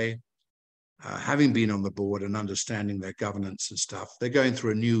 padre, having been on the board and understanding their governance and stuff. They're going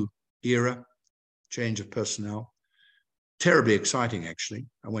through a new era, change of personnel. Terribly exciting, actually.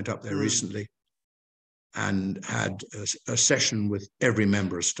 I went up there recently and had a session with every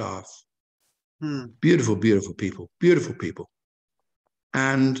member of staff. Beautiful, beautiful people, beautiful people.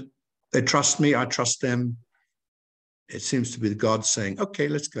 And they trust me, I trust them. It seems to be the God saying, okay,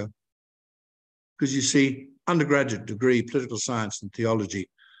 let's go. Because you see, undergraduate degree, political science and theology,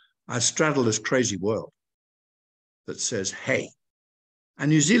 I straddle this crazy world that says, hey, and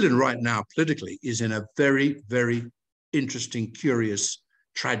New Zealand right now politically is in a very, very interesting, curious,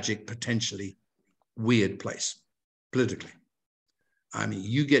 tragic, potentially weird place politically. I mean,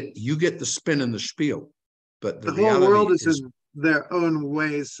 you get the spin and the spiel, but the whole world is in their own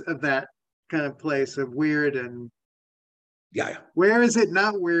ways of that kind of place of weird. And yeah, where is it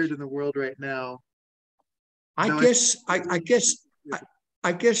not weird in the world right now? I guess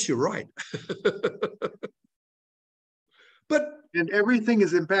you're right. And everything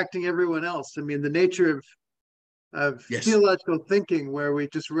is impacting everyone else. I mean, the nature of theological thinking, where we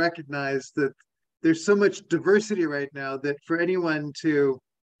just recognize that there's so much diversity right now that for anyone to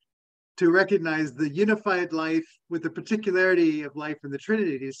recognize the unified life with the particularity of life in the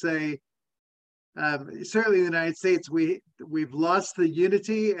Trinity, to say, certainly in the United States, we've lost the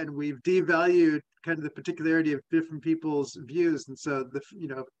unity and we've devalued kind of the particularity of different people's views. And so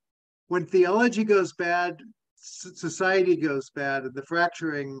when theology goes bad, society goes bad, and the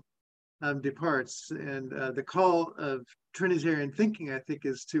fracturing departs. And the call of Trinitarian thinking, I think,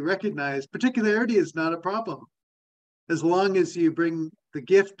 is to recognize particularity is not a problem. As long as you bring the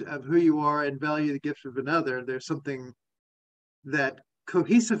gift of who you are and value the gift of another, there's something that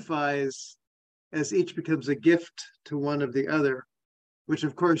cohesifies as each becomes a gift to one of the other, which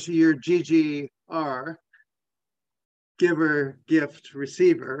of course you're GGR, giver, gift,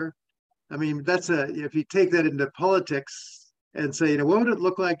 receiver. I mean, if you take that into politics and say, what would it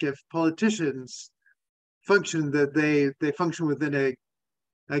look like if politicians function, that they function within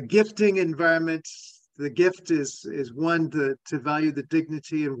a gifting environment? The gift is one to value the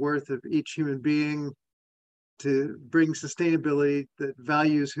dignity and worth of each human being, to bring sustainability that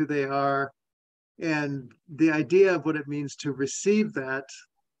values who they are. And the idea of what it means to receive that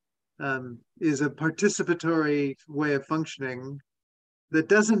is a participatory way of functioning that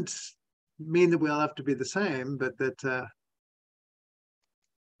doesn't mean that we all have to be the same, but that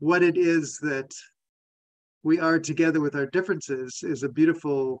what it is that we are together with our differences is a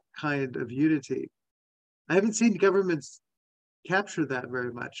beautiful kind of unity. I haven't seen governments capture that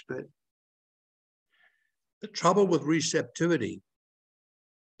very much, but the trouble with receptivity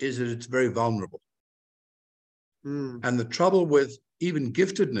is that it's very vulnerable. And the trouble with even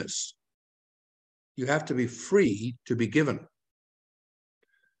giftedness, you have to be free to be given.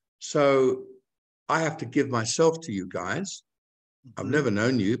 So I have to give myself to you guys. I've never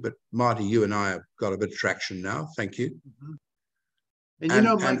known you, but Marty, you and I have got a bit of traction now. Thank you. And you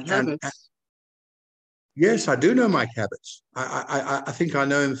know Mike Habits. Yes, I do know Mike Habits. I think I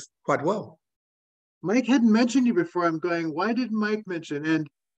know him quite well. Mike hadn't mentioned you before. I'm going, why didn't Mike mention? And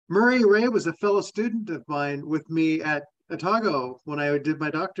Murray Ray was a fellow student of mine with me at Otago when I did my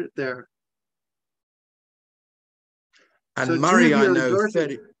doctorate there. And so Murray, I know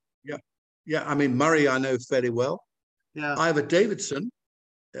fairly, yeah. I mean, Murray, I know fairly well. Yeah. Ivor Davidson,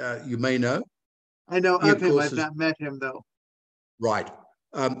 you may know. I know of him. I've not met him though. Right.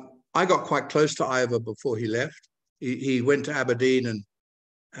 I got quite close to Ivor before he left. He went to Aberdeen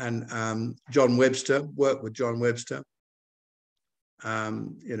and John Webster, worked with John Webster.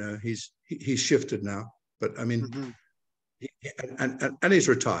 He's shifted now, but I mean, and he's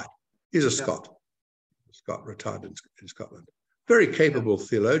retired. He's a Scot. Scot, retired in Scotland. Very capable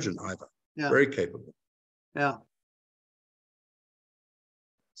theologian, Ivor. Yeah. Very capable. Yeah.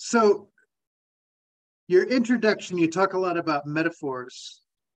 So your introduction, you talk a lot about metaphors.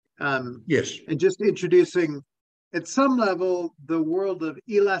 Yes. And just introducing, at some level, the world of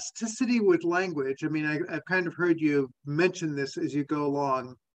elasticity with language. I mean, I've kind of heard you mention this as you go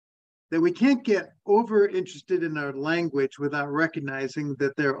along, that we can't get over interested in our language without recognizing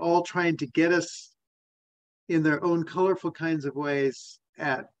that they're all trying to get us in their own colorful kinds of ways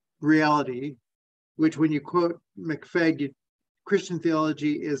at reality, which when you quote McFague, Christian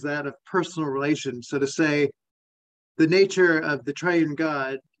theology is that of personal relation. So to say the nature of the triune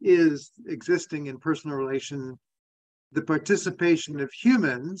God is existing in personal relation, the participation of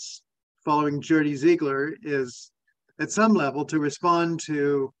humans, following Jordy Ziegler, is at some level to respond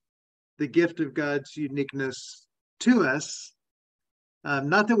to the gift of God's uniqueness to us.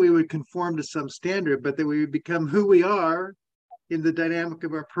 Not that we would conform to some standard, but that we would become who we are in the dynamic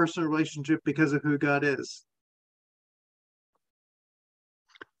of our personal relationship because of who God is.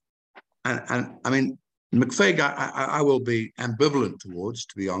 And I mean, McFaig, I will be ambivalent towards,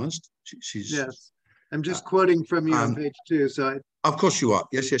 to be honest. She's yes. I'm just quoting from you on page 2. So of course you are.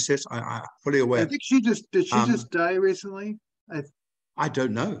 Yes. I'm fully aware. I think she just did. She just die recently? I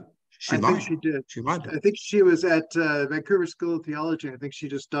don't know. I think she did. She might have. I think she was at Vancouver School of Theology. I think she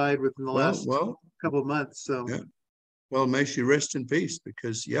just died within the last couple of months. So yeah. Well, may she rest in peace,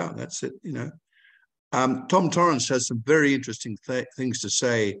 because that's it. Tom Torrance has some very interesting things to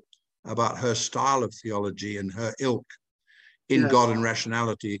say about her style of theology and her ilk in God and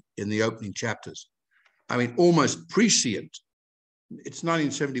Rationality in the opening chapters. I mean, almost prescient. It's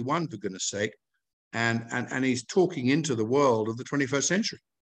 1971, for goodness sake, and he's talking into the world of the 21st century.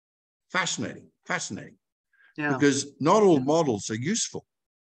 Fascinating. Yeah. Because not all models are useful.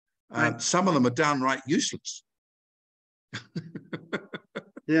 Right. Some of them are downright useless.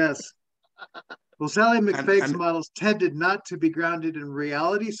 Yes. Well, Sally McFaig's models tended not to be grounded in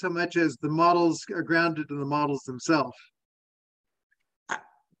reality so much as the models are grounded in the models themselves.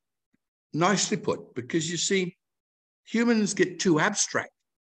 Nicely put, because you see, humans get too abstract.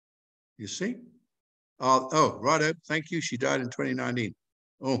 You see? Oh, righto. Thank you. She died in 2019.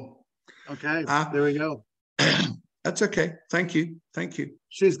 Oh. Okay. There we go. That's okay. Thank you.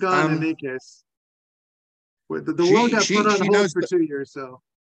 She's gone in any case. The world got put on hold for 2 years, so.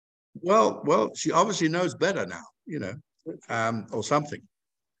 Well, she obviously knows better now, or something.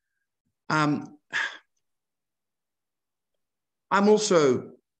 I'm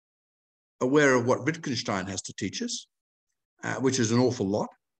also aware of what Wittgenstein has to teach us, which is an awful lot.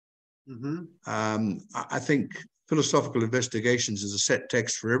 Mm-hmm. I think philosophical investigations is a set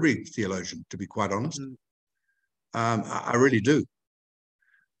text for every theologian, to be quite honest. Mm-hmm. I really do.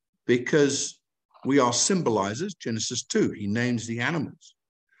 Because we are symbolizers, Genesis 2, he names the animals.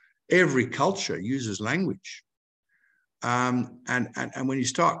 Every culture uses language. And when you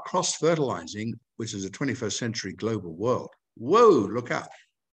start cross-fertilizing, which is a 21st century global world, whoa, look out.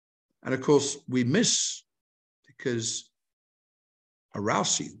 And of course, we miss, because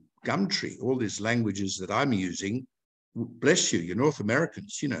Arousey, Gumtree, all these languages that I'm using, bless you, you're North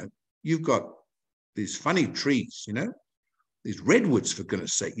Americans, you've got these funny trees, these redwoods, for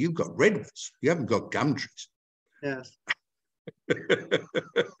goodness sake. You've got redwoods. You haven't got gum trees. Yes.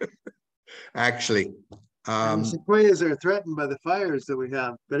 Actually. Sequoias are threatened by the fires that we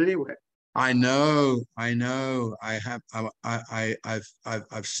have. But anyway. I know. I've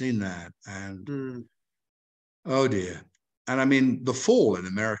seen that. And oh dear. And I mean, the fall in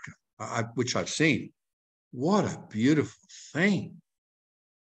America, which I've seen. What a beautiful thing.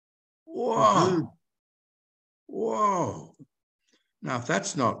 Whoa. Mm-hmm. Whoa. Now, if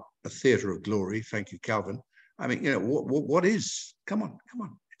that's not a theater of glory, thank you, Calvin. I mean, what is? Come on.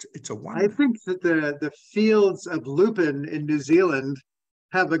 It's a wonder. I think that the fields of lupin in New Zealand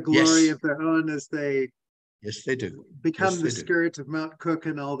have a glory of their own as they do become the skirt of Mount Cook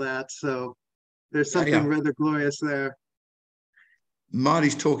and all that. So there's something rather glorious there.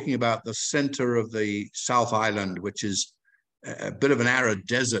 Marty's talking about the center of the South Island, which is a bit of an arid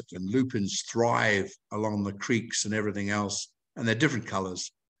desert, and lupins thrive along the creeks and everything else, and they're different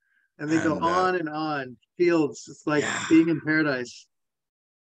colors. And they go on and on. Fields, it's like being in paradise.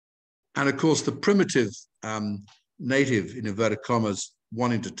 And of course, the primitive native, in inverted commas,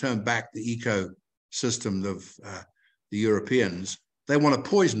 wanting to turn back the ecosystem of the Europeans, they want to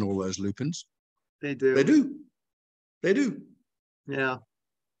poison all those lupins. They do. Yeah.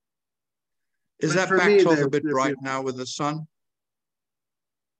 Is that back cloth a bit bright now with the sun?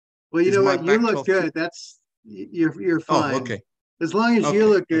 Well, you know what? You look good. You're fine. Oh, okay. As long as you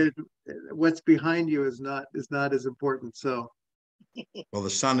look good, what's behind you is not as important. So. Well, the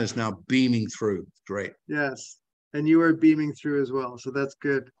sun is now beaming through. Great. Yes, and you are beaming through as well. So that's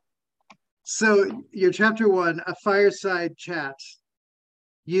good. So your chapter 1, a fireside chat.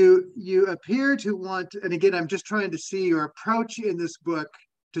 You appear to want, and again, I'm just trying to see your approach in this book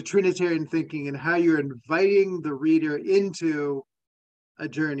to Trinitarian thinking and how you're inviting the reader into a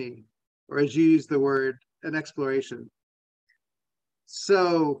journey, or as you use the word, an exploration.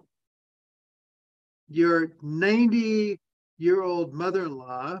 So your 90-year-old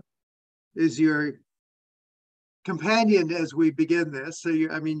mother-in-law is your companion as we begin this. So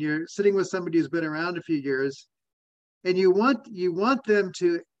you're sitting with somebody who's been around a few years, and you want them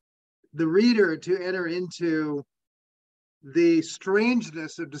the reader to enter into the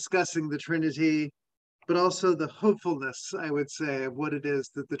strangeness of discussing the Trinity, but also the hopefulness, I would say, of what it is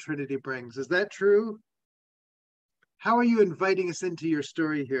that the Trinity brings. Is that true? How are you inviting us into your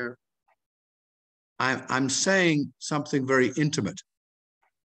story here? I'm saying something very intimate.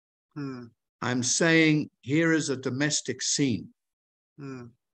 I'm saying here is a domestic scene.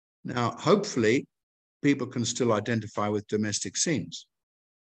 Now, hopefully, people can still identify with domestic scenes.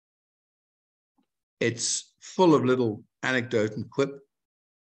 It's full of little anecdote and quip,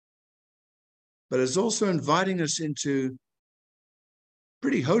 but it's also inviting us into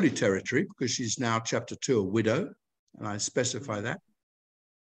pretty holy territory, because she's now, chapter 2, a widow, and I specify that.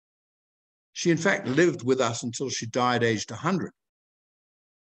 She, in fact, lived with us until she died aged 100.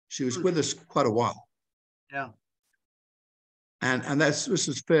 She was with us quite a while. Yeah. And this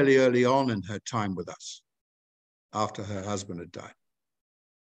was fairly early on in her time with us, after her husband had died.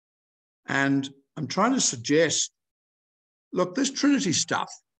 And I'm trying to suggest, look, this Trinity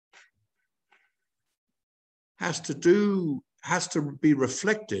stuff has to be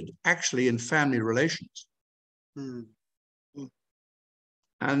reflected actually in family relations. And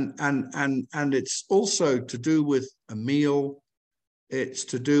it's also to do with a meal. It's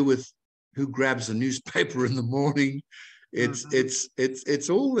to do with who grabs a newspaper in the morning. It's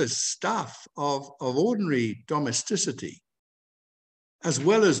all this stuff of ordinary domesticity, as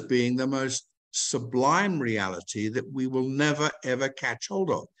well as being the most sublime reality that we will never, ever catch hold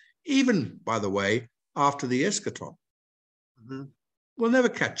of. Even, by the way, after the eschaton. We'll never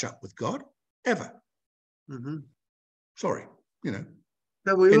catch up with God, ever. Sorry, you know.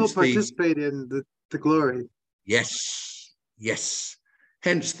 But we will participate in the glory. Yes, yes.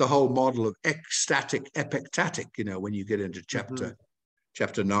 Hence the whole model of ecstatic, epectatic, you know, when you get into chapter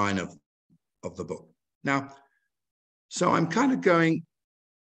 9 of the book. Now, so I'm kind of going,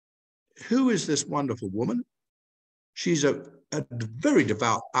 who is this wonderful woman? She's a very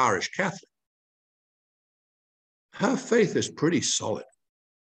devout Irish Catholic. Her faith is pretty solid.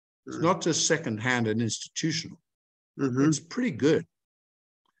 It's not just secondhand and institutional. It's pretty good.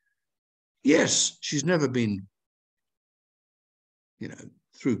 Yes, she's never been, you know,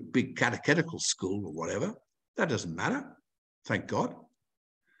 through big catechetical school or whatever. That doesn't matter. Thank God.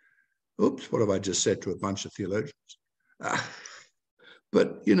 Oops, what have I just said to a bunch of theologians?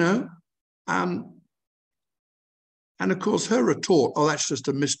 But, you know, and of course her retort, oh, that's just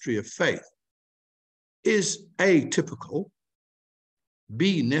a mystery of faith, is A, typical,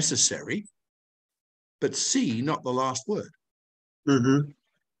 B, necessary, but C, not the last word.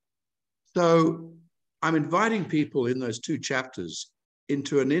 So I'm inviting people in those 2 chapters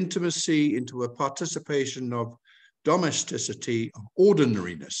into an intimacy, into a participation of domesticity, of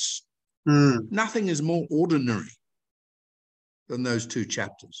ordinariness. Nothing is more ordinary than those 2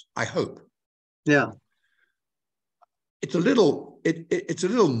 chapters, I hope. Yeah. It's a little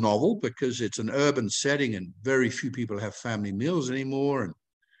novel because it's an urban setting and very few people have family meals anymore,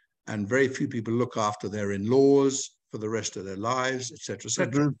 and very few people look after their in-laws for the rest of their lives, etc.,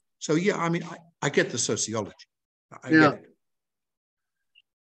 etc. So yeah, I mean, I get the sociology. I get it.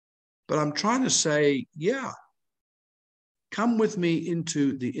 But I'm trying to say, yeah, come with me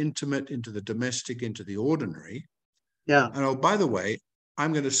into the intimate, into the domestic, into the ordinary. Yeah. And oh, by the way,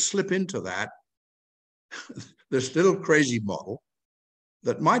 I'm going to slip into that, this little crazy model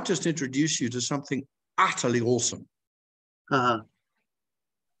that might just introduce you to something utterly awesome. The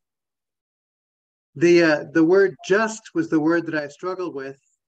word just was the word that I struggled with,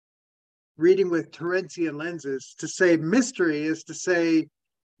 reading with Torrancean lenses. To say mystery is to say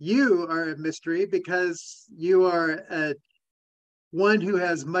you are a mystery because you are one who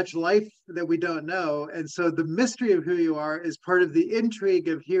has much life that we don't know. And so the mystery of who you are is part of the intrigue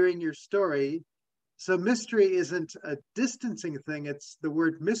of hearing your story. So mystery isn't a distancing thing. It's the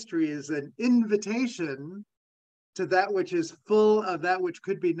word mystery is an invitation to that which is full of that which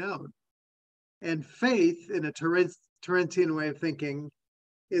could be known. And faith, in a Torrancean way of thinking,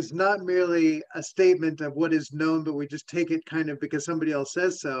 is not merely a statement of what is known, but we just take it kind of because somebody else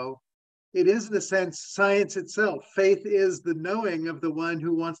says so. It is, in a sense, science itself. Faith is the knowing of the one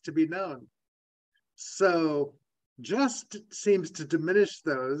who wants to be known. So just seems to diminish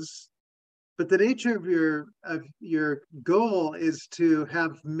those, but the nature of your goal is to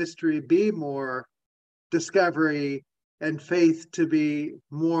have mystery be more discovery and faith to be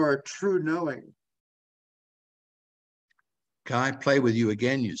more true knowing. Can I play with you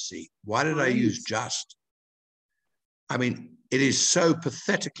again, you see? Why did I use just? I mean, it is so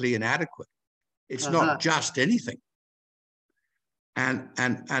pathetically inadequate. It's not just anything. And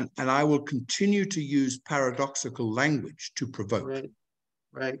I will continue to use paradoxical language to provoke.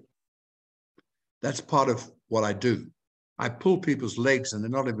 Right. That's part of what I do. I pull people's legs and they're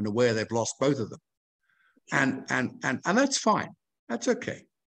not even aware they've lost both of them. And that's fine. That's okay.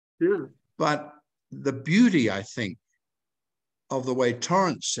 Yeah. But the beauty, I think, of the way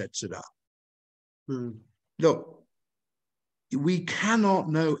Torrance sets it up. Look, we cannot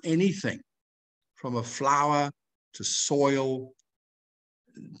know anything from a flower to soil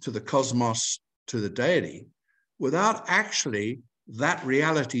to the cosmos to the deity without actually that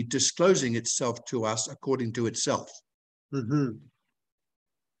reality disclosing itself to us according to itself. And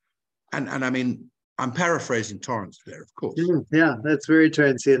I mean, I'm paraphrasing Torrance there, of course. Yeah, that's very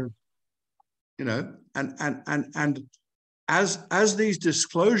Torrancean. You know, and as these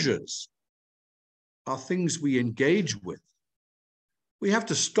disclosures are things we engage with, we have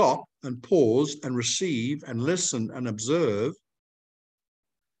to stop and pause and receive and listen and observe.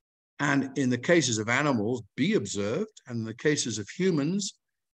 And in the cases of animals, be observed. And in the cases of humans,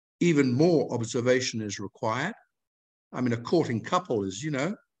 even more observation is required. I mean, a courting couple is, you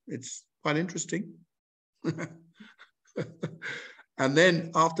know, it's quite interesting. And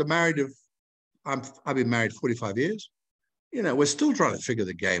then after I've been married 45 years, you know, we're still trying to figure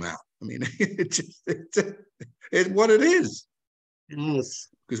the game out. I mean, it's what it is. Yes.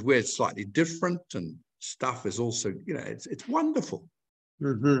 Because we're slightly different and stuff is also, you know, it's wonderful.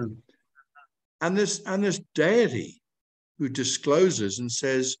 And this deity who discloses and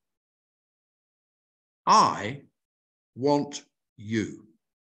says, I want you.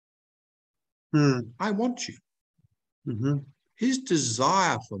 I want you. His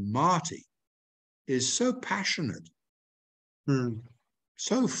desire for Marty is so passionate,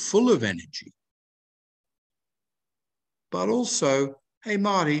 so full of energy. But also, hey,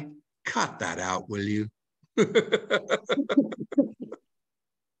 Marty, cut that out, will you?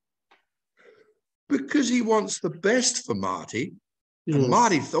 Because he wants the best for Marty. Yes. And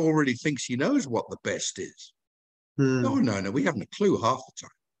Marty already thinks he knows what the best is. No, we haven't a clue half the time.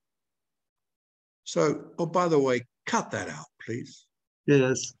 So, oh, by the way, cut that out, please.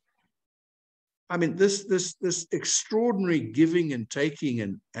 Yes. I mean, this extraordinary giving and taking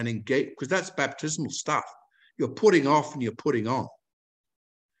and engage, because that's baptismal stuff. You're putting off and you're putting on.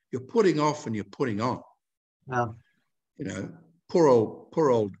 You're putting off and you're putting on. Wow. You know, poor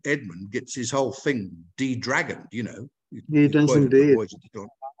old Edmund gets his whole thing de-dragoned, you know. He does indeed.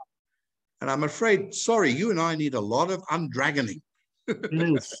 And I'm afraid, sorry, you and I need a lot of undragoning.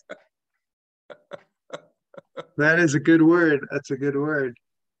 Yes. That is a good word. That's a good word.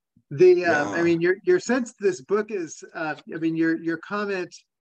 I mean, your sense this book is, I mean, your comment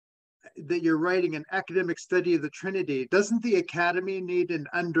that you're writing an academic study of the Trinity, doesn't the Academy need an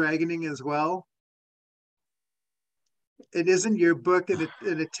undragoning as well? It isn't your book an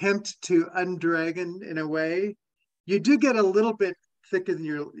attempt to undragon in a way? You do get a little bit thick in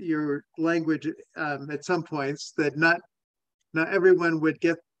your language at some points that not everyone would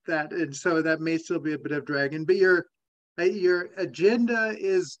get that, and so that may still be a bit of dragon. But your agenda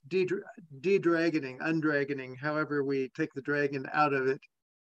is de-dragoning, undragoning, however we take the dragon out of it.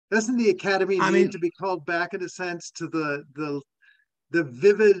 Doesn't the Academy need to be called back in a sense to the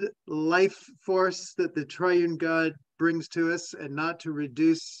vivid life force that the triune God brings to us, and not to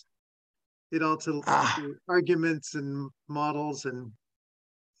reduce it all to arguments and models? And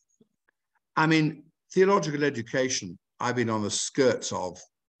I mean, theological education, I've been on the skirts of,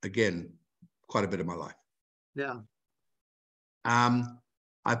 again, quite a bit of my life. Yeah.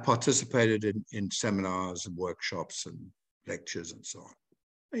 I participated in seminars and workshops and lectures and so on.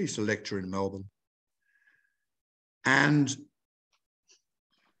 I used to lecture in Melbourne. And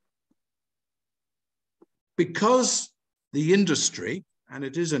because the industry, and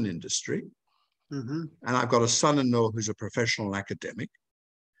it is an industry, and I've got a son-in-law who's a professional academic,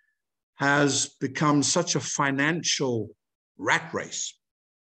 has become such a financial rat race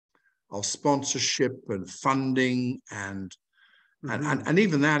of sponsorship and funding, and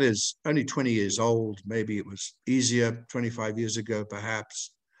even that is only 20 years old. Maybe it was easier 25 years ago,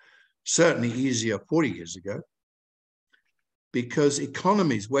 perhaps. Certainly easier 40 years ago, because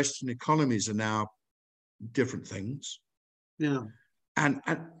economies, Western economies, are now different things. Yeah. And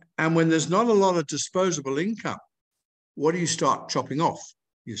when there's not a lot of disposable income, what do you start chopping off,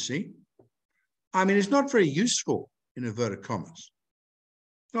 you see? I mean, it's not very useful, in inverted commas.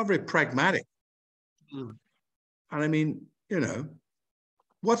 It's not very pragmatic. And I mean, you know,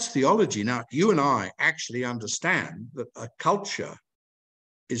 what's theology? Now, you and I actually understand that a culture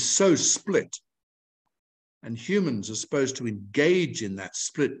is so split, and humans are supposed to engage in that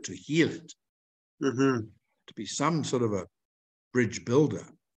split to heal it, to be some sort of a bridge builder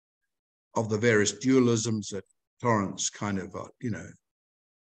of the various dualisms that Torrance kind of, you know,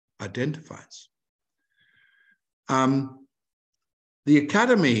 identifies. The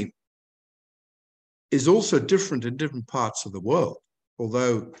Academy is also different in different parts of the world.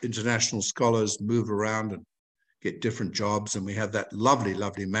 Although international scholars move around and get different jobs, and we have that lovely,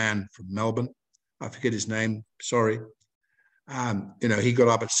 lovely man from Melbourne. I forget his name. Sorry. You know, he got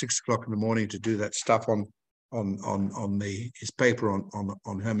up at 6 o'clock in the morning to do that stuff on his paper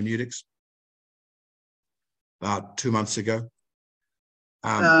on hermeneutics about 2 months ago.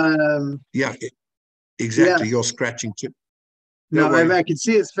 Yeah, exactly. Yeah. You're scratching too. No, I can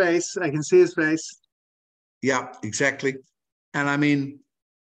see his face. I can see his face. Yeah, exactly. And I mean,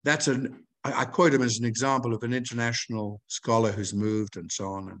 I quote him as an example of an international scholar who's moved and so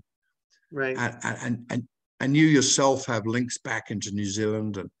on. And, right. And you yourself have links back into New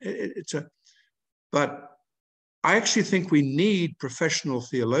Zealand, and but I actually think we need professional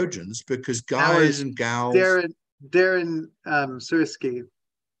theologians, because guys and gals. Darren Sursky.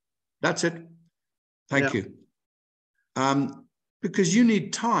 That's it. Thank you. Because you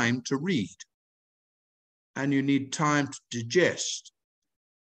need time to read, and you need time to digest,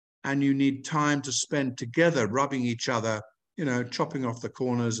 and you need time to spend together, rubbing each other, you know, chopping off the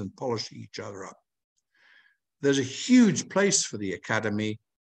corners and polishing each other up. There's a huge place for the academy,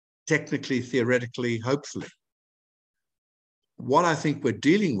 technically, theoretically, hopefully. What I think we're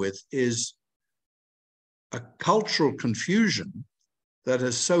dealing with is a cultural confusion that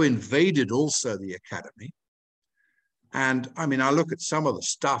has so invaded also the academy. And I mean, I look at some of the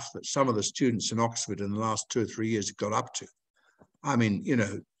stuff that some of the students in Oxford in the last 2 or 3 years have got up to. I mean, you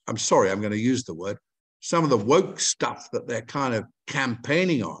know, I'm sorry, I'm going to use the word, some of the woke stuff that they're kind of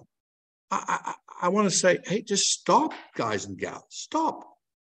campaigning on. I want to say, hey, just stop, guys and gals, stop.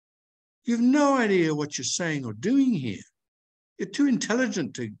 You have no idea what you're saying or doing here. You're too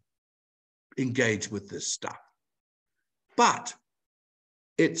intelligent to engage with this stuff. But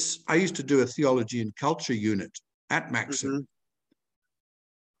I used to do a theology and culture unit at Maxim. Mm-hmm.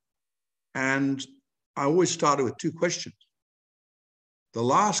 And I always started with 2 questions. The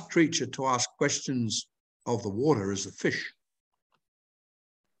last creature to ask questions of the water is the fish.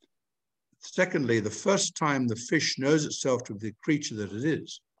 Secondly, the first time the fish knows itself to be the creature that it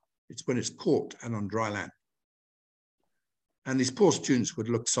is, it's when it's caught and on dry land. And these poor students would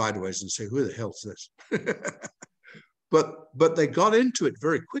look sideways and say, who the hell is this? But they got into it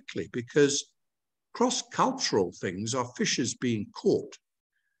very quickly, because cross-cultural things are fishes being caught.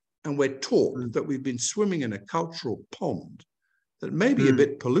 And we're taught that we've been swimming in a cultural pond that may be a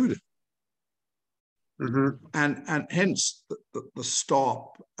bit polluted. Mm-hmm. And hence the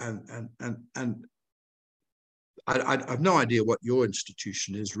stop and I have no idea what your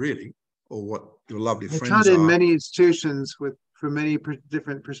institution is really, or what your lovely friends are. I've taught in many institutions from many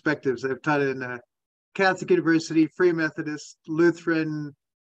different perspectives. I've taught in a Catholic University, Free Methodist, Lutheran,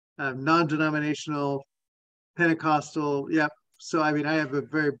 non-denominational, Pentecostal. Yeah. So I mean, I have a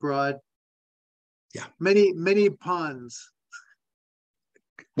very broad, many ponds.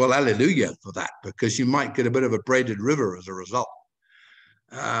 Well, hallelujah for that, because you might get a bit of a braided river as a result.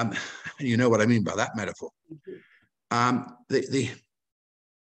 You know what I mean by that metaphor.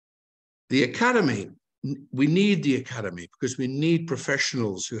 The academy, we need the academy because we need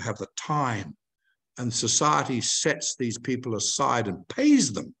professionals who have the time, and society sets these people aside and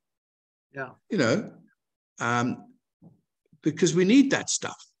pays them. Yeah. You know, because we need that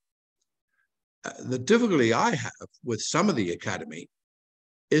stuff. The difficulty I have with some of the academy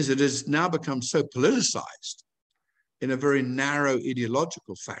is it has now become so politicized in a very narrow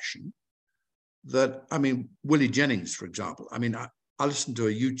ideological fashion that, I mean, Willie Jennings, for example, I mean, I listened to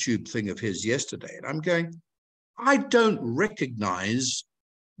a YouTube thing of his yesterday, and I'm going, I don't recognize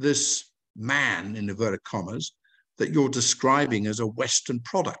this man, in inverted commas, that you're describing as a Western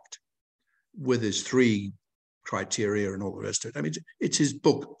product with his 3 criteria and all the rest of it. I mean, it's his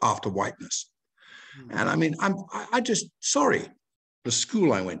book, After Whiteness. Mm-hmm. And I mean, I just, sorry, the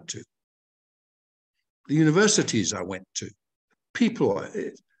school I went to, the universities I went to, people,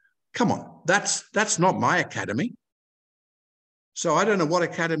 come on, that's not my academy. So I don't know what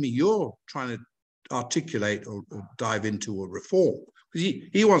academy you're trying to articulate or dive into or reform. Because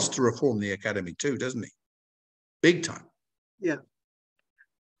he wants to reform the academy too, doesn't he? Big time. Yeah.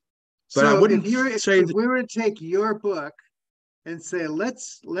 But so I wouldn't if we were to take your book and say,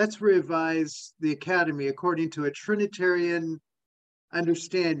 let's revise the academy according to a Trinitarian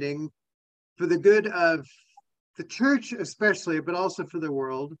understanding for the good of the church especially, but also for the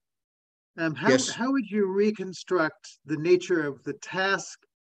world, how would you reconstruct the nature of the task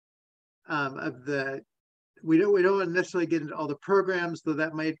of the, we don't necessarily get into all the programs, though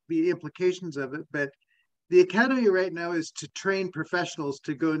that might be implications of it, but the academy right now is to train professionals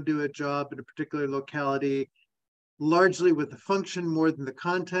to go and do a job in a particular locality, largely with the function more than the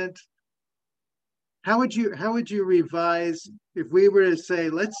content. how would you revise if we were to say,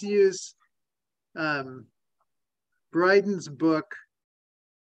 let's use Bryden's book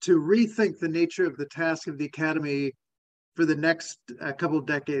to rethink the nature of the task of the Academy for the next couple of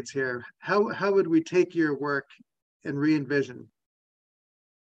decades here? How would we take your work and re-envision?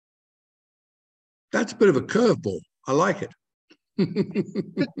 That's a bit of a curveball. I like it.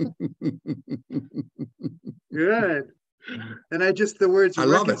 Good. And the words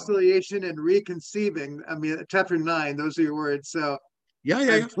reconciliation and reconceiving, I mean, chapter 9, those are your words. So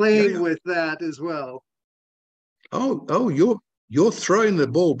I'm playing with that as well. Oh, you're throwing the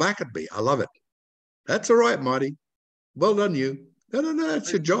ball back at me. I love it. That's all right, Marty. Well done, you. No,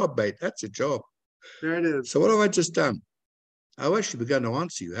 that's your job, mate. That's your job. There it is. So what have I just done? I've actually begun to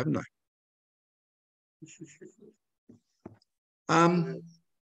answer you, haven't I?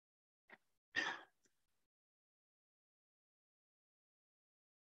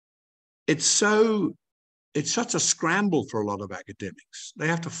 It's such a scramble for a lot of academics. They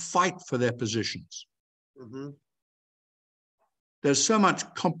have to fight for their positions. Mm-hmm. There's so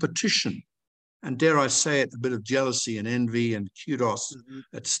much competition, and dare I say it, a bit of jealousy and envy and kudos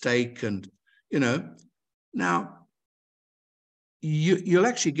at stake. And, now you'll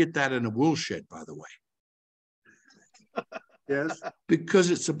actually get that in a woolshed, by the way. Yes. Because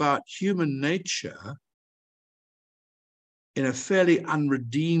it's about human nature in a fairly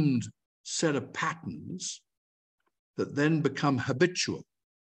unredeemed set of patterns that then become habitual.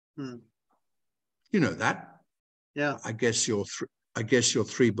 You know that. Yeah. I guess your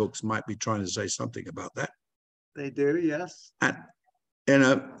 3 books might be trying to say something about that. They do, yes.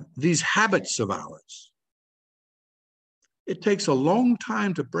 And these habits of ours, it takes a long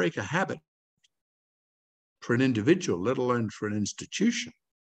time to break a habit for an individual, let alone for an institution.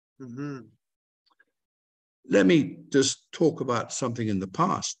 Mm-hmm. Let me just talk about something in the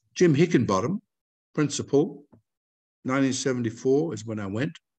past. Jim Hickenbottom, principal, 1974 is when I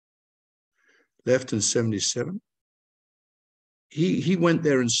went, left in 77. He went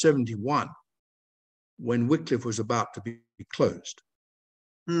there in 71 when Wycliffe was about to be closed.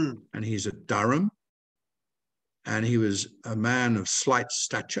 And he's at Durham, and he was a man of slight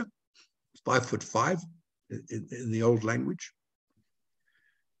stature, 5'5" in the old language.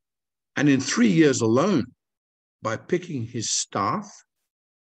 And in 3 years alone, by picking his staff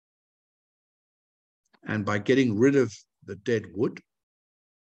and by getting rid of the dead wood,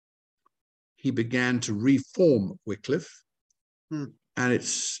 he began to reform Wycliffe. And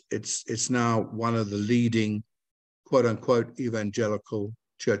it's now one of the leading, quote unquote, evangelical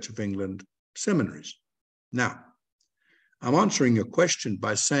Church of England seminaries. Now, I'm answering your question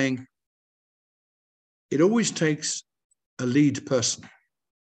by saying it always takes a lead person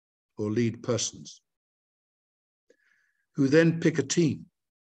or lead persons who then pick a team,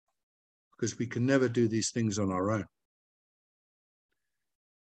 because we can never do these things on our own.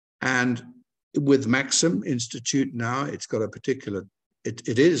 And with Maxim Institute now, it's got a particular,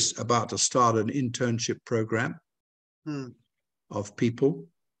 it is about to start an internship program of people,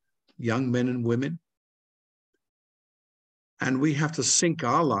 young men and women. And we have to sink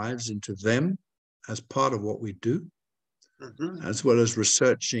our lives into them as part of what we do, as well as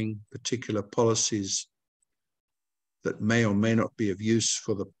researching particular policies that may or may not be of use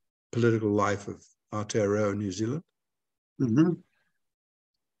for the political life of Aotearoa, New Zealand.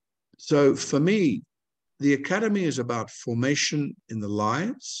 So for me, the Academy is about formation in the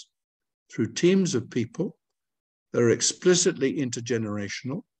lives through teams of people that are explicitly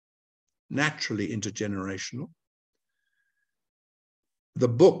intergenerational, naturally intergenerational. The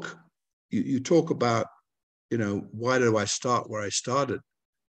book, you talk about, why do I start where I started?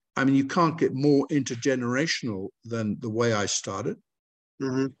 I mean, you can't get more intergenerational than the way I started.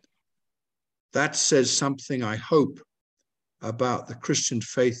 That says something, I hope, about the Christian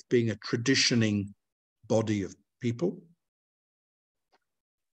faith being a traditioning body of people.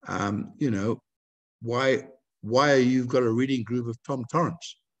 Why are you got a reading group of Tom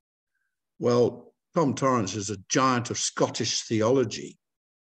Torrance? Well, Tom Torrance is a giant of Scottish theology,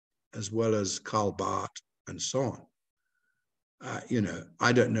 as well as Karl Barth and so on.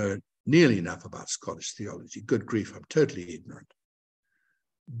 I don't know nearly enough about Scottish theology. Good grief, I'm totally ignorant.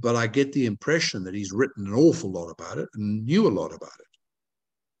 But I get the impression that he's written an awful lot about it and knew a lot about it.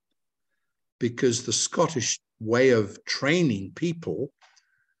 Because the Scottish way of training people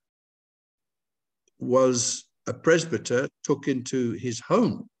was a presbyter took into his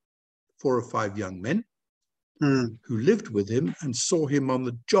home 4 or 5 young men who lived with him and saw him on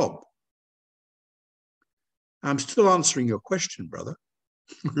the job. I'm still answering your question, brother.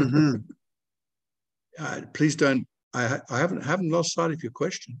 Please don't. I haven't lost sight of your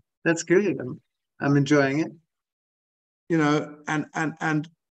question. That's good. I'm enjoying it. You know, and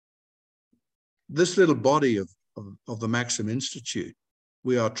this little body of the Maxim Institute,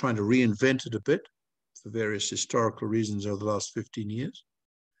 we are trying to reinvent it a bit for various historical reasons over the last 15 years.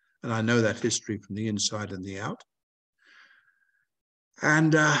 And I know that history from the inside and the out.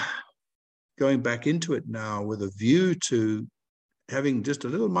 And going back into it now with a view to having just a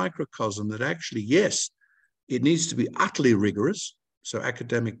little microcosm that actually, yes, it needs to be utterly rigorous. So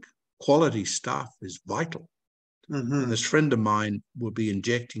academic quality stuff is vital. Mm-hmm. And this friend of mine will be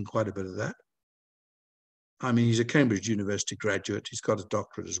injecting quite a bit of that. I mean, he's a Cambridge University graduate. He's got a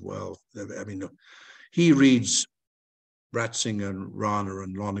doctorate as well. I mean, he reads Ratzinger and Rana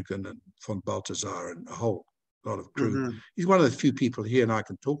and Lonergan and von Balthasar and a whole lot of crew. Mm-hmm. He's one of the few people he and I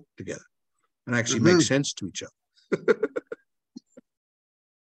can talk together and actually make sense to each other.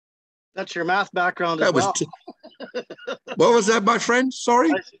 That's your math background as well. What was that, my friend?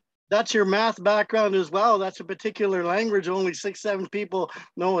 Sorry? That's your math background as well. That's a particular language only 6-7 people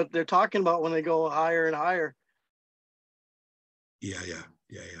know what they're talking about when they go higher and higher. Yeah.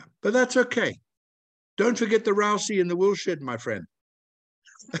 But that's okay. Don't forget the Rousey and the Woolshed, my friend.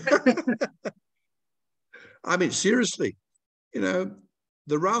 I mean, seriously, you know,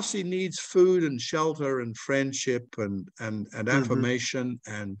 the Rousey needs food and shelter and friendship and affirmation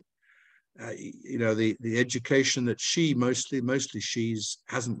and you know, the education that she mostly she's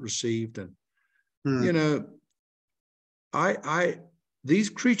hasn't received. And you know, these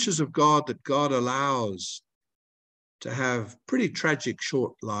creatures of God that God allows to have pretty tragic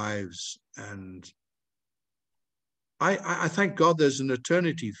short lives, and I thank God there's an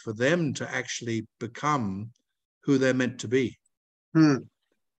eternity for them to actually become who they're meant to be.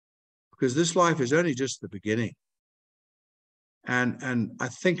 Because this life is only just the beginning. And I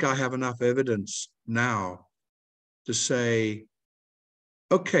think I have enough evidence now to say,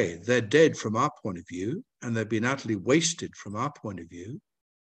 okay, they're dead from our point of view, and they've been utterly wasted from our point of view.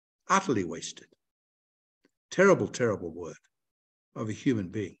 Utterly wasted. Terrible, terrible word of a human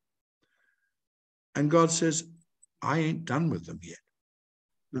being. And God says, I ain't done with them yet.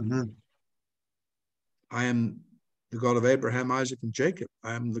 Mm-hmm. I am the God of Abraham, Isaac, and Jacob.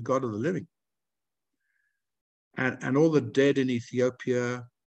 I am the God of the living. And all the dead in Ethiopia,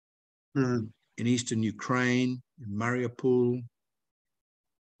 in eastern Ukraine, in Mariupol,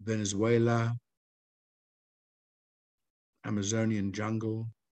 Venezuela, Amazonian jungle,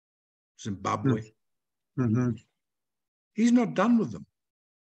 Zimbabwe. Mm-hmm. He's not done with them.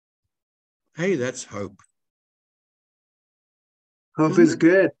 Hey, that's hope. Hope is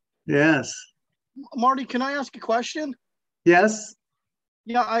good. Yes. Marty, can I ask a question? Yes.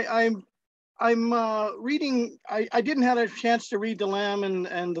 Yeah, I'm reading. I didn't have a chance to read the Lamb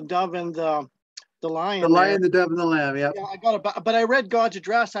and the Dove and the Lion. The Lion, the Dove, and the Lamb. Yep. Yeah, I got it. But I read God's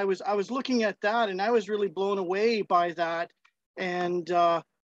Address. I was looking at that, and I was really blown away by that. And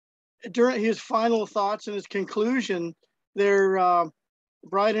during his final thoughts and his conclusion, there,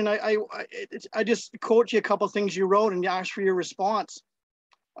 Bryden, I just quote you a couple of things you wrote and ask for your response.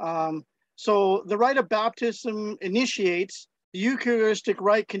 So the rite of baptism initiates. The Eucharistic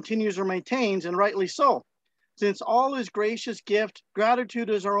rite continues or maintains, and rightly so, since all is gracious gift, gratitude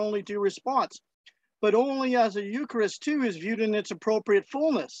is our only due response, but only as a Eucharist too is viewed in its appropriate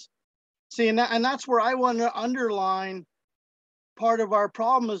fullness. See, and that's where I want to underline part of our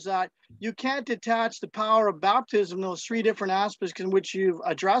problem is that you can't detach the power of baptism, those three different aspects in which you've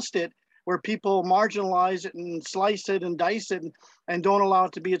addressed it, where people marginalize it and slice it and dice it and don't allow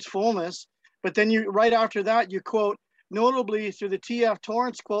it to be its fullness. But then you, right after that, you quote, notably through the T.F.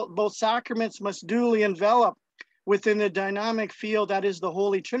 Torrance quote, both sacraments must duly envelop within the dynamic field that is the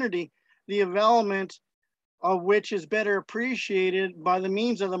Holy Trinity, the envelopment of which is better appreciated by the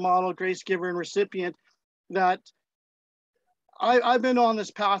means of the model grace giver and recipient. That I've been on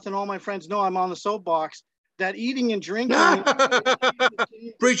this path, and all my friends know I'm on the soapbox, that eating and drinking.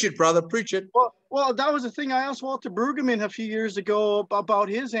 Preach it, brother, preach it. Well, that was the thing I asked Walter Brueggemann a few years ago about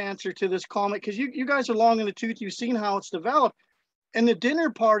his answer to this comment, because you guys are long in the tooth. You've seen how it's developed. And the dinner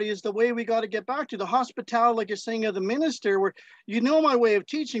party is the way we got to get back to the hospitality, like you're saying, of the minister, where you know my way of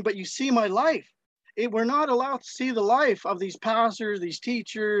teaching, but you see my life. We're not allowed to see the life of these pastors, these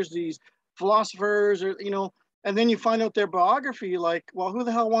teachers, these philosophers, or, you know, and then you find out their biography, like, well, who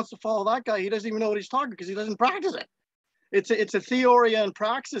the hell wants to follow that guy? He doesn't even know what he's talking because he doesn't practice it. It's a theoria and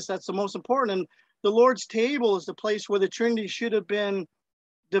praxis that's the most important. And the Lord's table is the place where the Trinity should have been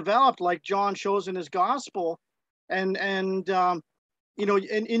developed, like John shows in his gospel. And you know,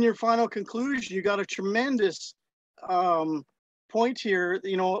 in your final conclusion, you got a tremendous point here,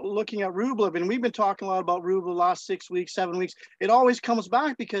 you know, looking at Rublev. And we've been talking a lot about Rublev the last 6 weeks, 7 weeks. It always comes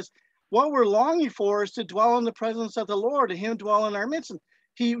back because what we're longing for is to dwell in the presence of the Lord and him dwell in our midst. And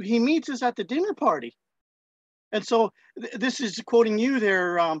he meets us at the dinner party. And so this is quoting you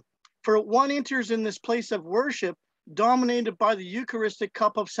there. For one enters in this place of worship dominated by the Eucharistic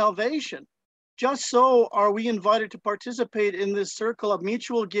cup of salvation. Just so are we invited to participate in this circle of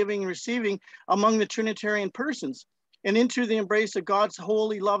mutual giving and receiving among the Trinitarian persons, and into the embrace of God's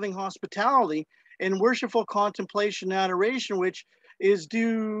holy, loving hospitality and worshipful contemplation and adoration, which is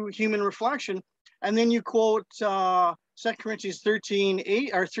due human reflection. And then you quote 2 Corinthians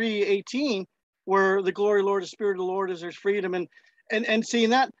 3:18, where the glory of the Lord, the Spirit of the Lord is there's freedom. And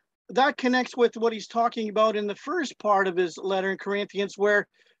seeing that connects with what he's talking about in the first part of his letter in Corinthians, where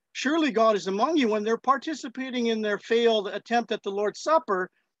surely God is among you. When they're participating in their failed attempt at the Lord's Supper,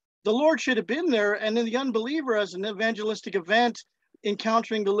 the Lord should have been there. And in the unbeliever, as an evangelistic event,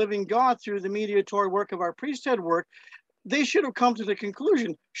 encountering the living God through the mediatory work of our priesthood work, they should have come to the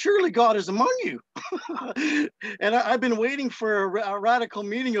conclusion, surely God is among you. And I've been waiting for a radical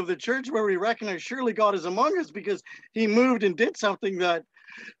meeting of the church where we recognize surely God is among us, because he moved and did something that,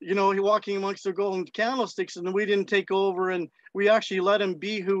 he walking amongst the golden candlesticks, and we didn't take over, and we actually let him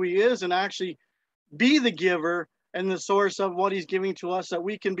be who he is and actually be the giver and the source of what he's giving to us, that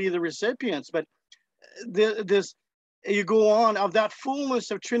we can be the recipients. But this, you go on, of that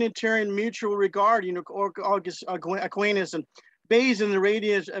fullness of Trinitarian mutual regard, August Aquinas, and bathes in the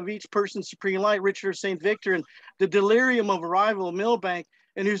radiance of each person's supreme light, Richard of St. Victor, and the delirium of arrival of Milbank,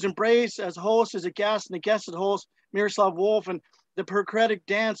 and whose embrace as host as a guest, and the guest as host, Miroslav Wolf, and the Procretic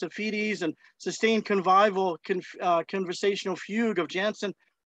dance of Fides, and sustained convivial conversational fugue of Jansen.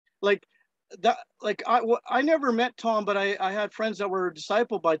 I never met Tom, but I had friends that were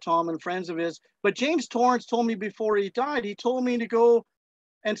discipled by Tom and friends of his. But James Torrance told me before he died, he told me to go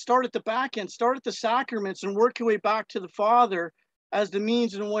and start at the back end, start at the sacraments, and work your way back to the Father as the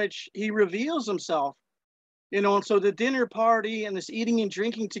means in which he reveals himself. And so the dinner party and this eating and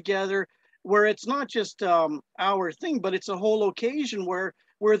drinking together, where it's not just our thing, but it's a whole occasion where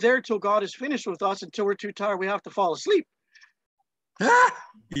we're there till God is finished with us, until we're too tired, we have to fall asleep.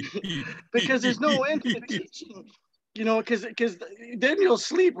 Because there's no end to the teaching, because then you'll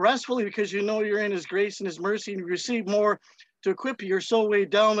sleep restfully, because you're in his grace and his mercy, and you receive more to equip you. You're so weighed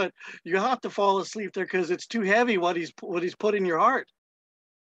down that you have to fall asleep there, because it's too heavy what he's put in your heart.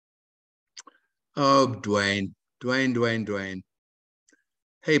 Oh, Dwayne.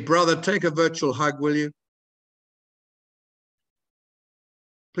 Hey, brother, take a virtual hug, will you?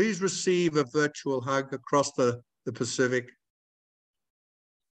 Please receive a virtual hug across the Pacific.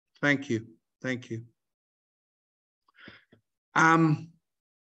 Thank you. I'll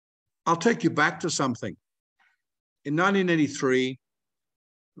take you back to something. In 1983,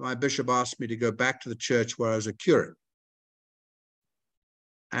 my bishop asked me to go back to the church where I was a curate.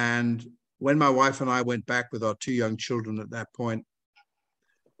 And when my wife and I went back with our 2 young children at that point,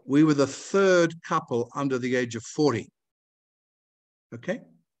 we were the 3rd couple under the age of 40. Okay?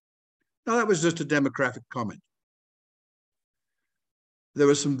 Now, that was just a demographic comment. There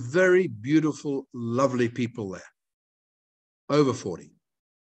were some very beautiful, lovely people there, over 40.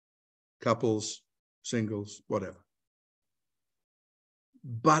 Couples, singles, whatever.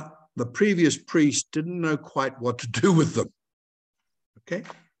 But the previous priest didn't know quite what to do with them. Okay?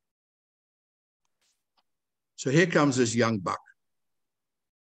 So here comes this young buck,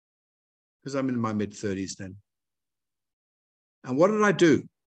 because I'm in my mid-30s then. And what did I do?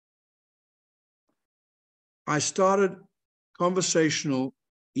 I started conversational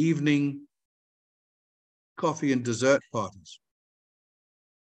evening coffee and dessert parties,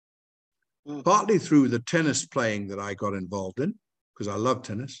 partly through the tennis playing that I got involved in, because I love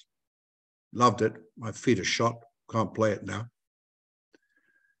tennis, loved it. My feet are shot, can't play it now.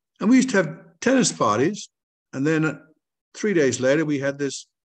 And we used to have tennis parties, and then 3 days later, we had this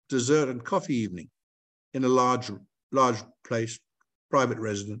dessert and coffee evening in a large place, private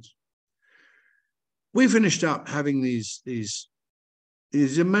residence. We finished up having these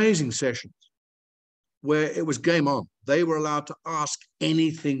amazing sessions where it was game on. They were allowed to ask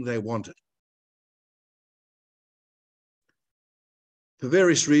anything they wanted. For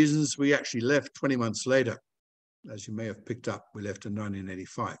various reasons, we actually left 20 months later. As you may have picked up, we left in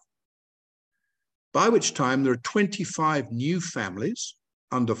 1985. By which time there are 25 new families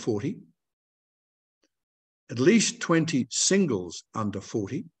under 40, at least 20 singles under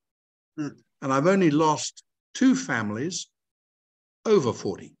 40, and I've only lost 2 families over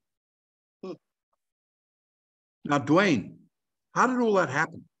 40. Now, Dwayne, how did all that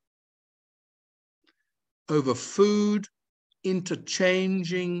happen? Over food,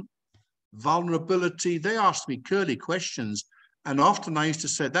 interchanging, vulnerability. They asked me curly questions And often I used to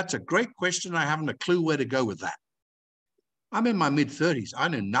say, that's a great question. I haven't a clue where to go with that. I'm in my mid-30s. I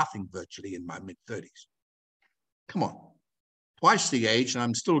know nothing virtually in my mid-30s. Come on. Twice the age, and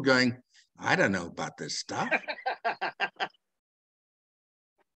I'm still going, I don't know about this stuff.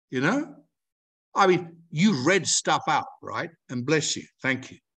 You know? I mean, you read stuff out, right? And bless you. Thank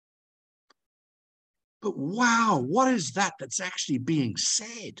you. But wow, what is that that's actually being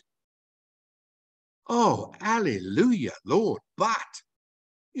said? Oh, hallelujah, Lord. But,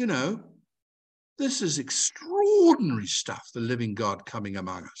 you know, this is extraordinary stuff, the living God coming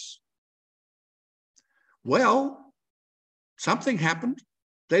among us. Well, something happened.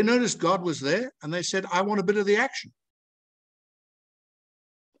 They noticed God was there, and they said, I want a bit of the action.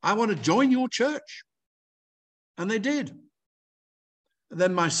 I want to join your church. And they did. And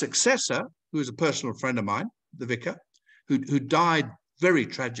then my successor, who is a personal friend of mine, the vicar, who died very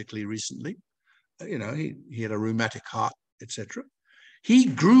tragically recently, you know, he had a rheumatic heart, etc. He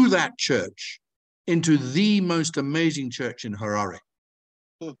grew that church into the most amazing church in Harare.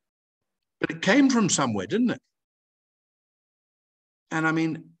 But it came from somewhere, didn't it? And I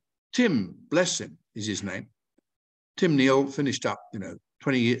mean, Tim, bless him, is his name. Tim Neal finished up, you know,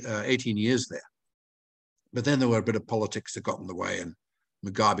 18 years there. But then there were a bit of politics that got in the way, and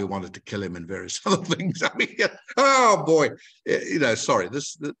Mugabe wanted to kill him and various other things. I mean, oh boy, you know, sorry,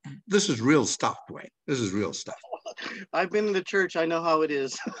 this is real stuff, Dwayne. This is real stuff. I've been in the church. I know how it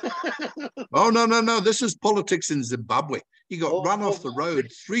is. Oh, no. This is politics in Zimbabwe. He got run off the road.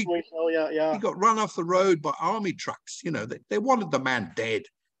 Oh, yeah. He got run off the road by army trucks. You know, they wanted the man dead.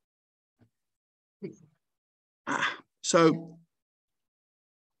 So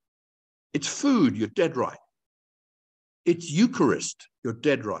it's food. You're dead right. It's Eucharist. You're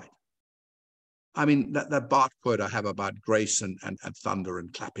dead right. I mean, that Bart quote I have about grace and thunder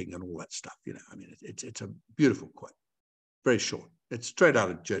and clapping and all that stuff, you know, I mean, it's a beautiful quote, very short. It's straight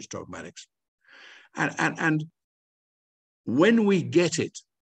out of church dogmatics. And when we get it,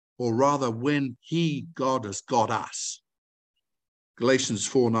 or rather when God has got us, Galatians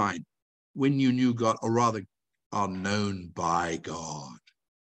 4:9, when you knew God, or rather are known by God.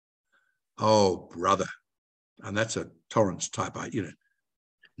 Oh, brother. And that's a Torrance type, you know,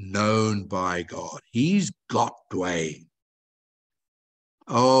 known by God. He's got Dwayne.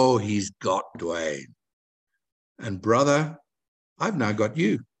 Oh, he's got Dwayne. And brother, I've now got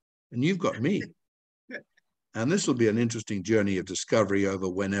you, and you've got me. And this will be an interesting journey of discovery over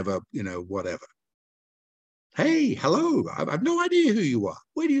whenever, you know, whatever. Hey, hello. I've no idea who you are.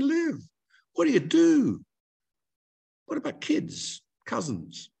 Where do you live? What do you do? What about kids,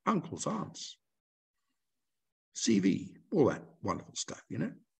 cousins, uncles, aunts? CV, all that wonderful stuff, you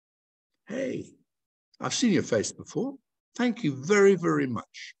know. Hey, I've seen your face before. Thank you very, very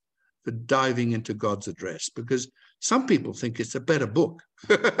much for diving into God's address, because some people think it's a better book.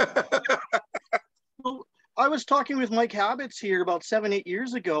 Well, I was talking with Mike Habits here about 7-8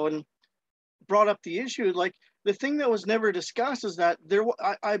 years ago and brought up the issue. Like, the thing that was never discussed is that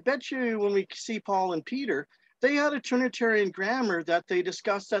I bet you when we see Paul and Peter, they had a Trinitarian grammar that they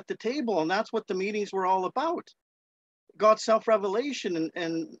discussed at the table, and that's what the meetings were all about. God's self-revelation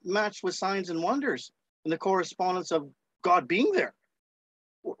and matched with signs and wonders and the correspondence of God being there.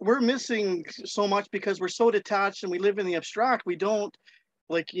 We're missing so much because we're so detached and we live in the abstract. We don't,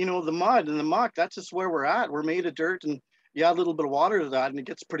 like, you know, the mud and the muck, that's just where we're at. We're made of dirt, and you add a little bit of water to that and it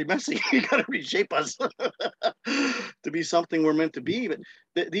gets pretty messy. You got to reshape us to be something we're meant to be.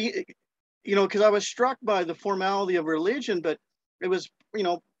 But you know, because I was struck by the formality of religion, but it was, you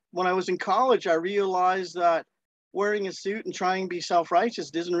know, when I was in college, I realized that wearing a suit and trying to be self-righteous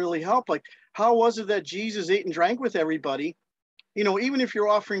doesn't really help. Like, how was it that Jesus ate and drank with everybody? You know, even if you're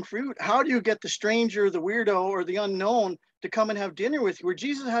offering fruit, how do you get the stranger, the weirdo, or the unknown to come and have dinner with you? Where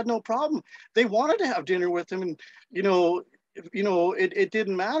Jesus had no problem. They wanted to have dinner with him, and it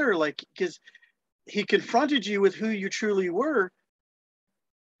didn't matter, like, because he confronted you with who you truly were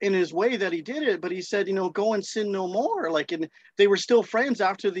in his way that he did it, but he said, you know, go and sin no more. Like, and they were still friends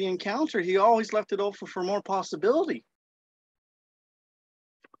after the encounter. He always left it open for more possibility.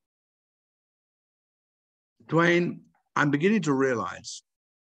 Dwayne, I'm beginning to realize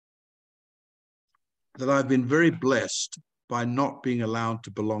that I've been very blessed by not being allowed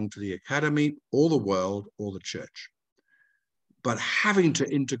to belong to the academy or the world or the church, but having to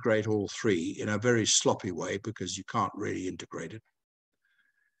integrate all three in a very sloppy way, because you can't really integrate it,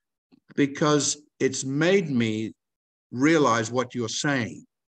 because it's made me realize what you're saying.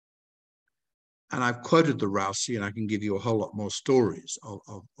 And I've quoted the Rousey, and I can give you a whole lot more stories of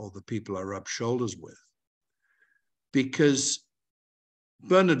the people I rub shoulders with, because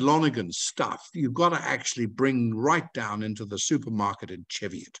Bernard Lonergan's stuff, you've got to actually bring right down into the supermarket and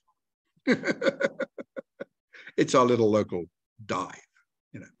chevy it. It's our little local dive,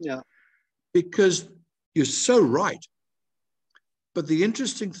 you know. Yeah. Because you're so right. But the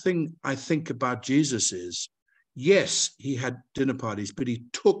interesting thing I think about Jesus is, yes, he had dinner parties, but he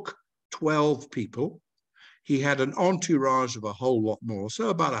took 12 people. He had an entourage of a whole lot more, so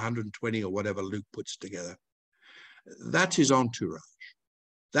about 120 or whatever Luke puts together. That's his entourage.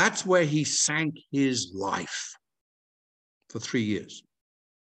 That's where he sank his life for 3 years.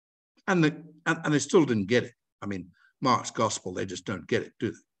 And they still didn't get it. I mean, Mark's gospel, they just don't get it,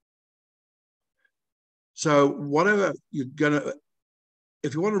 do they? So whatever you're going to,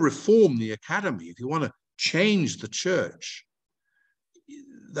 if you want to reform the academy, if you want to change the church,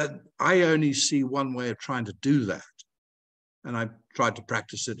 that I only see one way of trying to do that. And I've tried to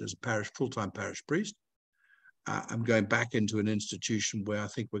practice it as a full-time parish priest. I'm going back into an institution where I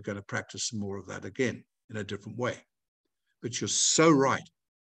think we're going to practice some more of that again in a different way. But you're so right.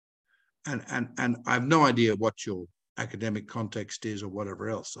 And I have no idea what your academic context is or whatever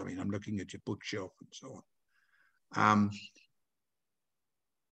else. I mean, I'm looking at your bookshelf and so on.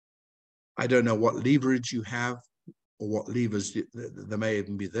 I don't know what leverage you have or what levers there may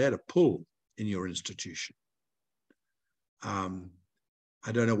even be there to pull in your institution. I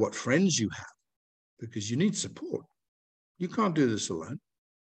don't know what friends you have, because you need support. You can't do this alone.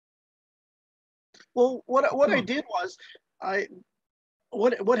 Well, what I did was,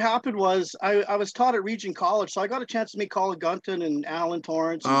 what happened was I was taught at Regent College, so I got a chance to meet Colin Gunton and Alan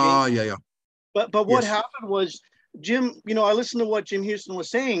Torrance. And yeah. But what happened was, Jim, I listened to what Jim Houston was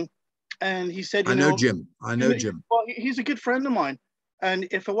saying, and he said, I know Jim. Well, he's a good friend of mine, and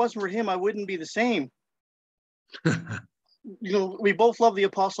if it wasn't for him, I wouldn't be the same. We both love the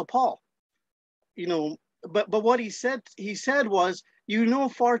Apostle Paul, but what he said was,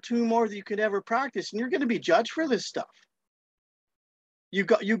 far too more than you could ever practice, and you're going to be judged for this stuff. You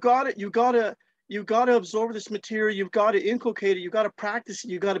got to absorb this material. You've got to inculcate it. You've got to practice it.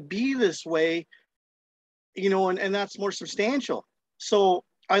 You got to be this way, and that's more substantial. So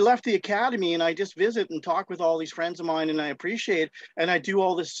I left the academy and I just visit and talk with all these friends of mine, and I appreciate it. And I do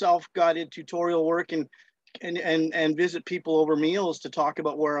all this self-guided tutorial work and visit people over meals to talk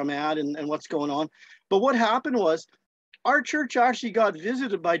about where I'm at and what's going on. But what happened was, our church actually got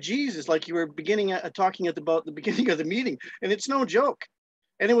visited by Jesus, like you were talking about the beginning of the meeting, and it's no joke.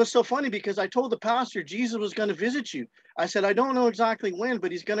 And it was so funny because I told the pastor Jesus was going to visit you. I said, I don't know exactly when,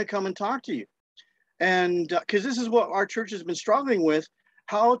 but he's going to come and talk to you. And because this is what our church has been struggling with,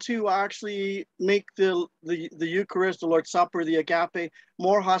 how to actually make the Eucharist, the Lord's Supper, the agape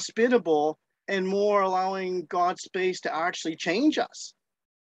more hospitable and more allowing God's space to actually change us.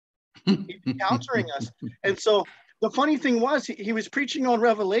 He's encountering us. And so the funny thing was, he was preaching on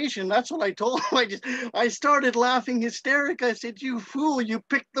Revelation. That's what I told him. I started laughing hysteric. I said, "You fool, you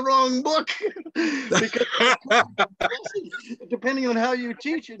picked the wrong book." Because depending on how you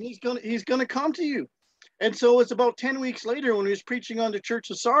teach it, he's gonna come to you. And so it's about 10 weeks later when he was preaching on the Church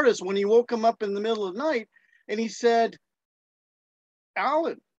of Sardis, when he woke him up in the middle of the night, and he said,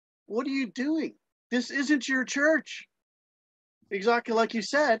 "Alan, what are you doing? This isn't your church." Exactly like you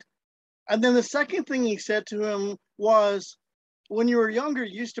said. And then the second thing he said to him was, when you were younger,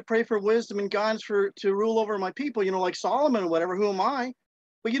 you used to pray for wisdom and guidance to rule over my people, like Solomon or whatever. Who am I?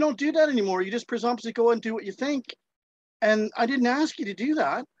 But you don't do that anymore. You just presumptuously go and do what you think. And I didn't ask you to do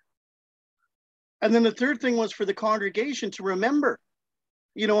that. And then the third thing was for the congregation to remember,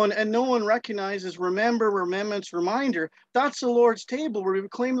 and no one recognizes remembrance, reminder. That's the Lord's table where we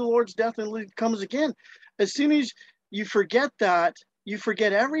proclaim the Lord's death and he comes again. As soon as you forget that, you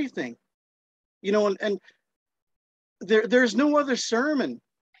forget everything. And there's no other sermon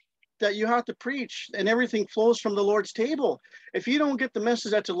that you have to preach, and everything flows from the Lord's table. If you don't get the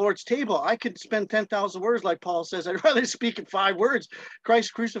message at the Lord's table, I could spend 10,000 words, like Paul says. I'd rather speak in 5 words: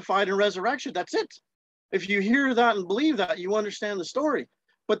 Christ crucified and resurrection. That's it. If you hear that and believe that, you understand the story.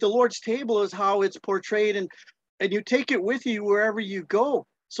 But the Lord's table is how it's portrayed, and you take it with you wherever you go,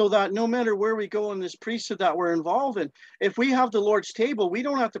 so that no matter where we go in this priesthood that we're involved in, if we have the Lord's table, we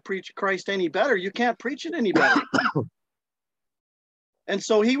don't have to preach Christ any better. You can't preach it any better. And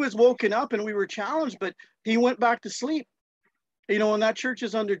so he was woken up and we were challenged, but he went back to sleep. And that church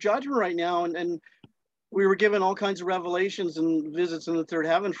is under judgment right now. And we were given all kinds of revelations and visits in the third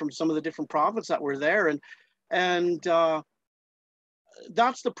heaven from some of the different prophets that were there. And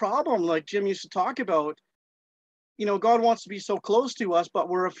that's the problem, like Jim used to talk about. God wants to be so close to us, but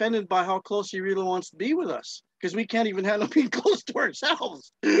we're offended by how close he really wants to be with us, because we can't even handle being close to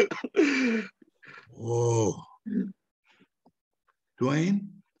ourselves. Whoa. Dwayne,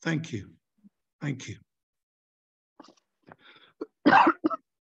 thank you. Thank you.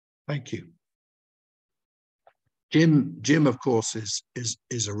 Thank you. Jim, of course,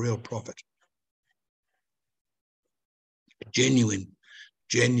 is a real prophet. Genuine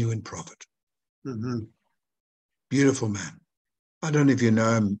prophet. Mm-hmm. Beautiful man. I don't know if you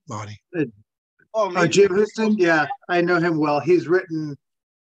know him, Marty. Jim Houston, yeah, I know him well. He's written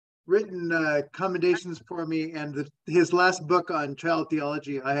commendations for me, and his last book on child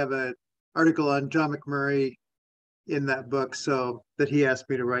theology, I have an article on John McMurray in that book, so that he asked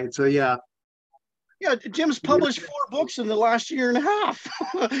me to write. So yeah. Yeah, Jim's published 4 books in the last year and a half.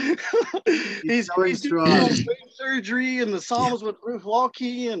 he's doing surgery and the Psalms with Ruth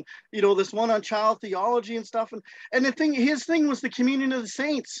Walke, and this one on child theology and stuff. And his thing was the communion of the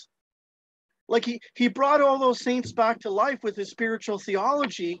saints. Like he brought all those saints back to life with his spiritual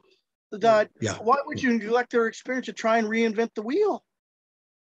theology. Why would you neglect their experience to try and reinvent the wheel?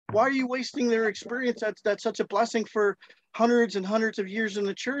 Why are you wasting their experience? That's such a blessing for hundreds and hundreds of years in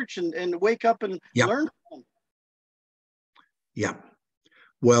the church, and wake up and learn from them. Yeah.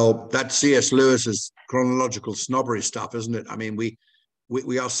 Well, that's C.S. Lewis's chronological snobbery stuff, isn't it? I mean, we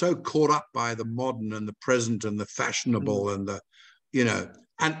are so caught up by the modern and the present and the fashionable and the,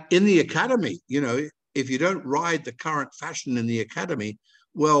 and in the academy, if you don't ride the current fashion in the academy,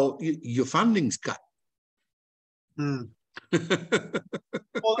 well, your funding's cut.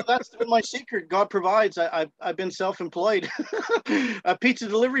 Well, that's been my secret. God provides. I've been self-employed, a pizza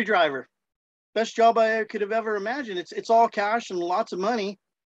delivery driver. Best job I could have ever imagined. It's all cash and lots of money,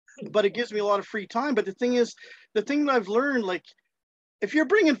 but it gives me a lot of free time. But the thing that I've learned, like, if you're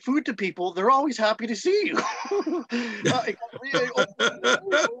bringing food to people, they're always happy to see you.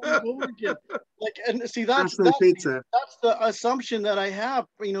 And see, that's the assumption that I have.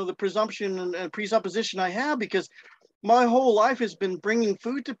 The presumption and presupposition I have, because my whole life has been bringing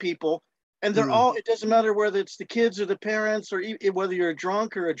food to people, and they're all, it doesn't matter whether it's the kids or the parents, or whether you're a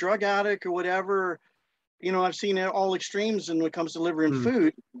drunk or a drug addict or whatever. I've seen all extremes when it comes to delivering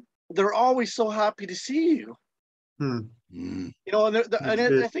food. They're always so happy to see you. And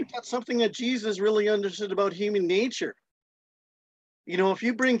I think that's something that Jesus really understood about human nature. If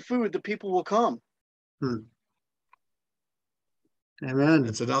you bring food, the people will come. Amen.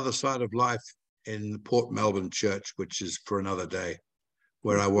 It's another side of life in the Port Melbourne church, which is for another day,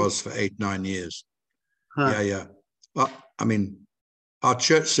 where I was for 8-9 years. Yeah. Well, I mean, our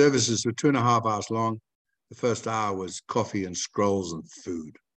church services were 2.5 hours long. The first hour was coffee and scrolls and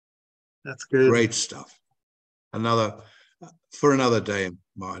food. That's good. Great stuff. For another day,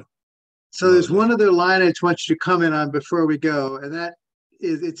 Martin. So there's one other line I just want you to comment on before we go, and that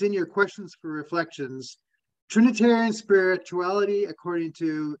is, it's in your questions for reflections. Trinitarian spirituality, according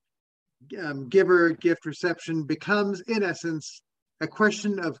to giver, gift, reception, becomes, in essence, a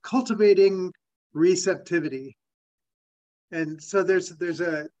question of cultivating receptivity. And so there's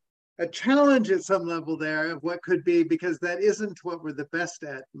a challenge at some level there of what could be, because that isn't what we're the best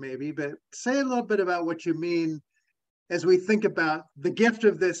at, maybe. But say a little bit about what you mean as we think about the gift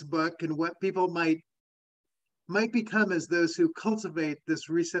of this book and what people might become as those who cultivate this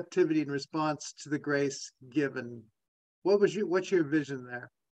receptivity in response to the grace given. What's your vision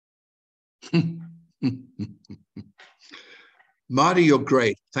there? Marty, you're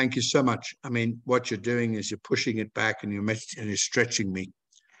great. Thank you so much. I mean, what you're doing is you're pushing it back and you're stretching me.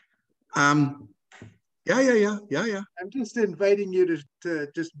 Yeah. I'm just inviting you to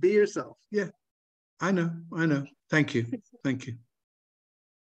just be yourself. Yeah, I know. Thank you.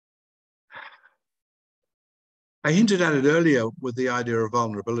 I hinted at it earlier with the idea of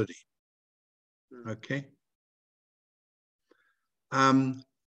vulnerability. Okay.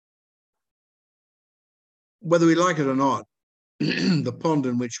 Whether we like it or not, the pond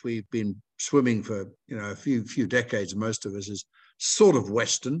in which we've been swimming for a few decades, most of us, is sort of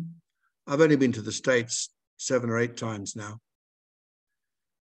Western. I've only been to the States 7 or 8 times now.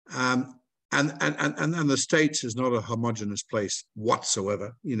 And the States is not a homogeneous place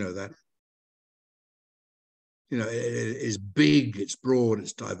whatsoever. You know that. It is big, it's broad,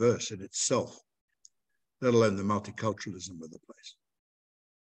 it's diverse in itself, let alone the multiculturalism of the place.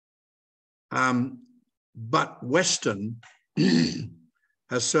 But Western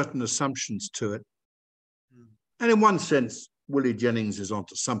has certain assumptions to it. And in one sense, Willie Jennings is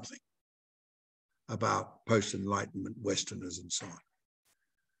onto something about post-Enlightenment Westerners and so on.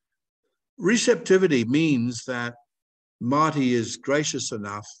 Receptivity means that Marty is gracious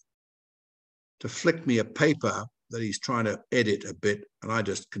enough to flick me a paper that he's trying to edit a bit, and I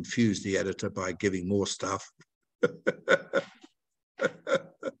just confuse the editor by giving more stuff.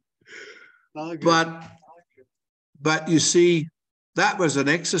 But you see, That was an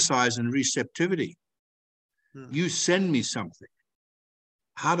exercise in receptivity. You send me something.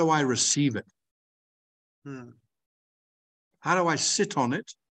 How do I receive it? How do I sit on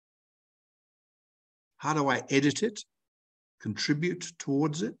it? How do I edit it? Contribute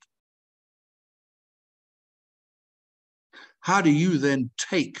towards it? How do you then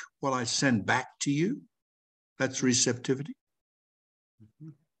take what I send back to you? That's receptivity.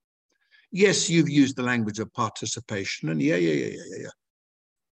 Yes, you've used the language of participation, and yeah.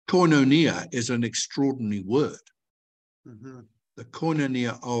 Koinonia is an extraordinary word. The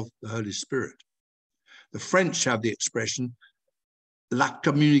koinonia of the Holy Spirit. The French have the expression la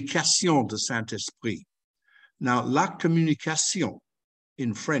communication de Saint-Esprit. Now, la communication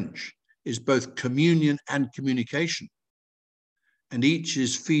in French is both communion and communication, and each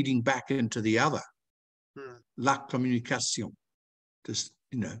is feeding back into the other. La communication, just,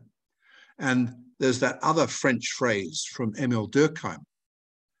 you know. And there's that other French phrase from Emile Durkheim,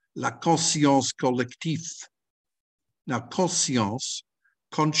 la conscience collective. Now, conscience,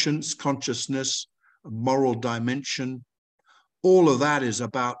 conscience, consciousness, a moral dimension, all of that is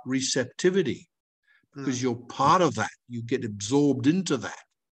about receptivity, because you're part of that. You get absorbed into that.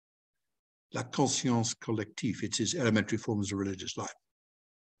 La conscience collective, it's his elementary forms of religious life.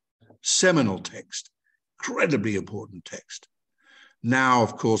 Seminal text, incredibly important text. Now,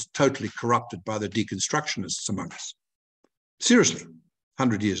 of course, totally corrupted by the deconstructionists among us. Seriously,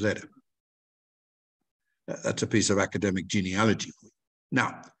 100 years later. That's a piece of academic genealogy for you.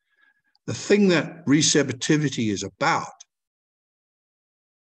 Now, the thing that receptivity is about,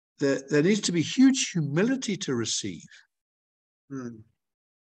 there needs to be huge humility to receive.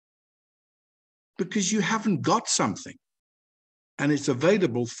 Because you haven't got something, and it's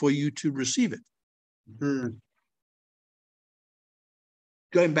available for you to receive it.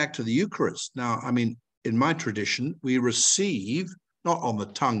 Going back to the Eucharist, now, I mean, in my tradition, we receive, not on the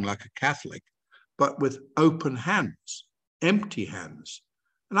tongue like a Catholic, but with open hands, empty hands.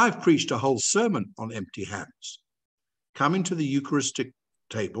 And I've preached a whole sermon on empty hands. Coming to the Eucharistic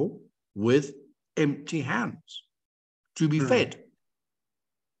table with empty hands to be fed.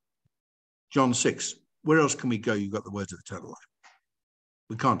 John 6, where else can we go? You've got the words of eternal life.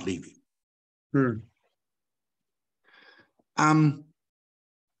 We can't leave you.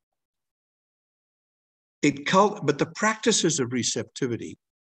 But the practices of receptivity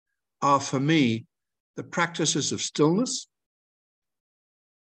are, for me, the practices of stillness.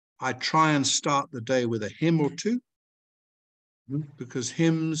 I try and start the day with a hymn or two, because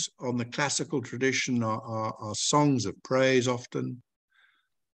hymns on the classical tradition are songs of praise often,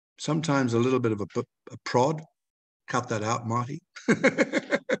 sometimes a little bit of a prod. Cut that out, Marty.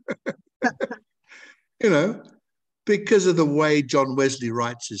 You know, because of the way John Wesley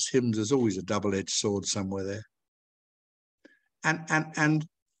writes his hymns, there's always a double-edged sword somewhere there. And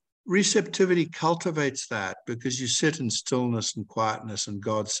receptivity cultivates that, because you sit in stillness and quietness and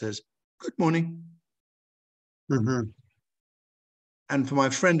God says, good morning. And for my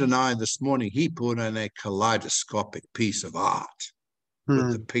friend and I this morning, he put in a kaleidoscopic piece of art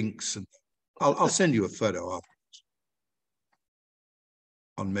with the pinks. And I'll send you a photo afterwards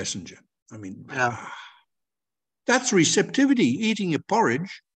on Messenger. I mean, that's receptivity, eating your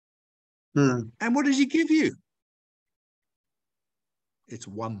porridge. And what does he give you? It's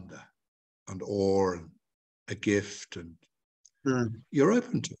wonder and awe and a gift, and you're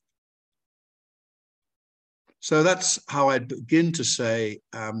open to it. So that's how I begin to say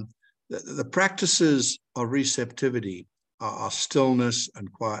the practices of receptivity are stillness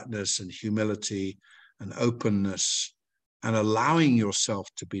and quietness and humility and openness and allowing yourself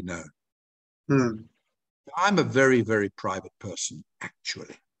to be known. I'm a very, very private person,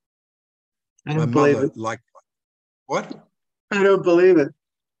 actually. I don't believe it. What? I don't believe it.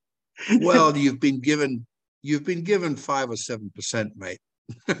 Well, you've been given 5 or 7%, mate.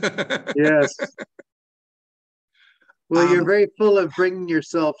 Yes. Well, you're very full of bringing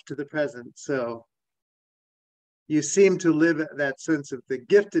yourself to the present. So you seem to live that sense of the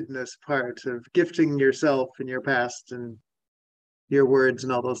giftedness part of gifting yourself in your past and your words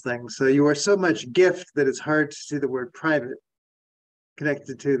and all those things. So you are so much gift that it's hard to see the word private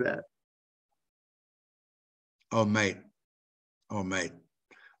connected to that. Oh, mate. Oh, mate.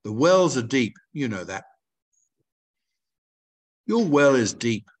 The wells are deep. You know that. Your well is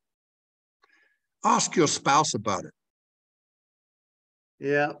deep. Ask your spouse about it.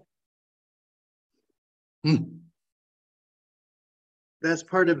 Yeah. That's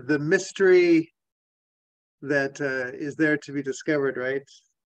part of the mystery that is there to be discovered, right?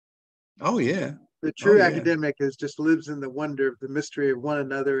 Oh, yeah. The true academic just lives in the wonder of the mystery of one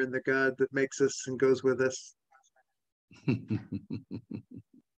another and the God that makes us and goes with us.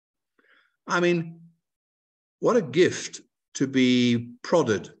 I mean, what a gift to be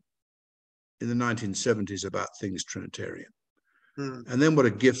prodded in the 1970s about things Trinitarian. And then what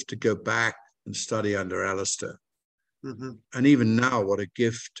a gift to go back and study under Alistair. And even now, what a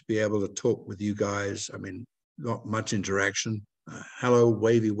gift to be able to talk with you guys. I mean, not much interaction. Hello,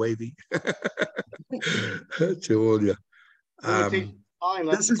 wavy to all you.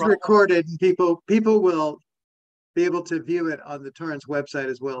 This is recorded, and people will be able to view it on the Torrance website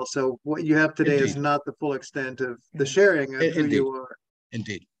as well. So what you have today is not the full extent of the sharing of who you are.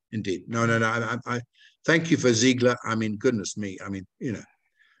 Indeed. No. I thank you for Ziegler. I mean, goodness me. I mean, you know,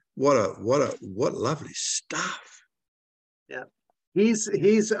 what lovely stuff. Yeah.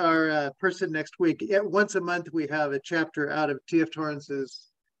 He's our person next week. Once a month, we have a chapter out of T.F. Torrance's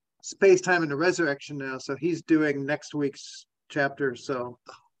Space, Time, and the Resurrection now. So he's doing next week's chapter. So,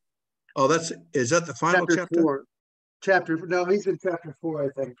 is that the final chapter? No, he's in chapter 4, I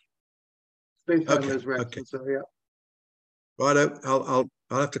think. Space, Time, and Resurrection. Okay. So yeah. Right. I'll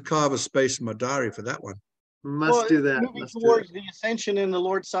have to carve a space in my diary for that one. Must do that. Moving towards the ascension in the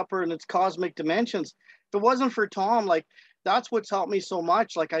Lord's Supper and its cosmic dimensions. If it wasn't for Tom, like, that's what's helped me so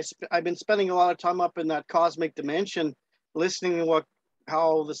much. Like I've been spending a lot of time up in that cosmic dimension, listening to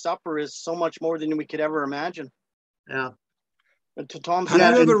how the supper is so much more than we could ever imagine. Yeah. And to Tom's,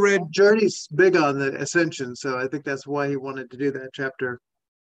 have you ever read? Journey's big on the ascension, so I think that's why he wanted to do that chapter.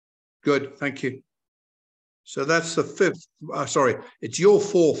 Good, thank you. So that's the 5th. Sorry, it's your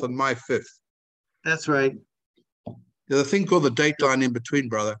 4th and my 5th. That's right. There's a thing called the dateline in between,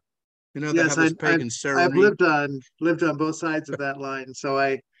 brother. You know, they have this pagan ceremony. I've lived on both sides of that line, so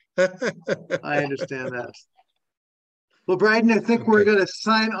I understand that. Well, Bryden, I think we're going to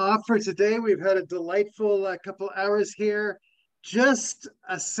sign off for today. We've had a delightful couple hours here. Just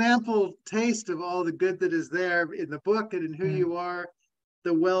a sample taste of all the good that is there in the book and in who you are.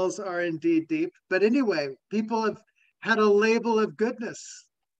 The wells are indeed deep. But anyway, people have had a label of goodness,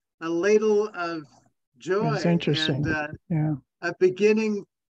 a ladle of joy. It's interesting. And a beginning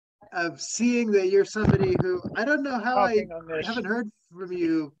of seeing that you're somebody who, I don't know how I haven't heard from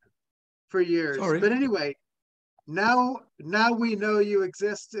you for years. Sorry. But anyway, now we know you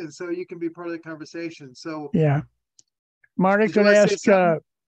exist, and so you can be part of the conversation. So yeah. Marty, going to ask, I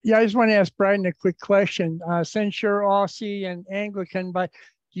just want to ask Bryden a quick question. Since you're Aussie and Anglican, but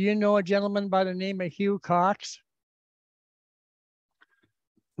do you know a gentleman by the name of Hugh Cox?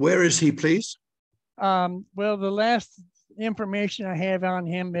 Where is he, please? Well, the last information I have on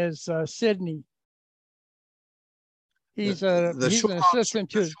him is Sydney. He's an assistant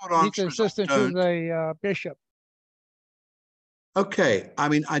to the bishop. Okay, I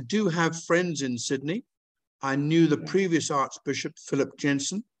mean, I do have friends in Sydney. I knew the previous Archbishop, Philip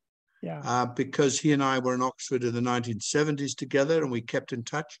Jensen, because he and I were in Oxford in the 1970s together, and we kept in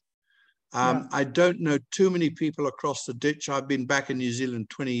touch. I don't know too many people across the ditch. I've been back in New Zealand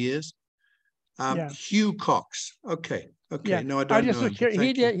 20 years. Hugh Cox. Okay. No, I don't know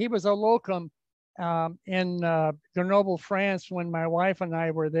him. He was a locum in Grenoble, France, when my wife and I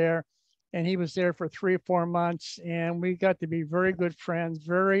were there, and he was there for 3 or 4 months, and we got to be very good friends.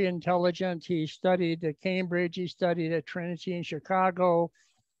 Very intelligent. He studied at Cambridge. He studied at Trinity in Chicago,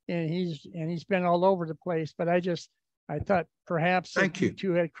 and he's been all over the place. But I thought perhaps you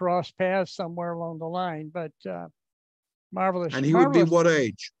two had crossed paths somewhere along the line. But marvelous. And he would be what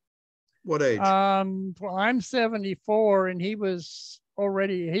age? What age? Well, I'm 74, and he's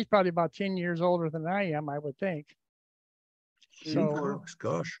probably about 10 years older than I am, I would think. So,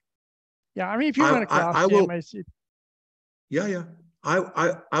 gosh. Yeah, I mean, if you run across him,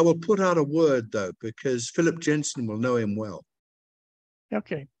 I will put out a word though, because Philip Jensen will know him well.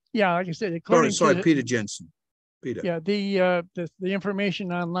 Okay. Yeah, like I said, Peter Jensen. Peter. Yeah, the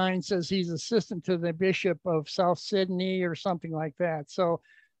information online says he's assistant to the Bishop of South Sydney or something like that. So,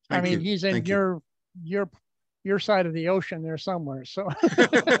 he's in your side of the ocean there somewhere. So,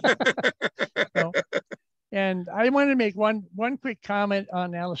 and I wanted to make one quick comment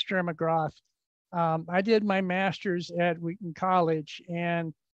on Alistair McGrath. I did my master's at Wheaton College,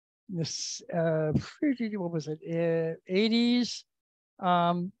 and this what was it, 80s?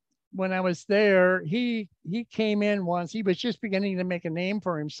 When I was there, he came in once. He was just beginning to make a name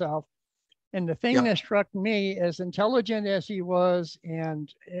for himself. And the thing that struck me, as intelligent as he was and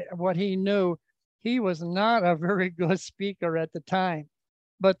what he knew, he was not a very good speaker at the time.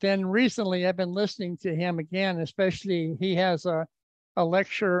 But then recently I've been listening to him again, especially he has a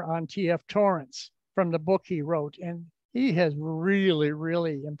lecture on T.F. Torrance from the book he wrote. And he has really,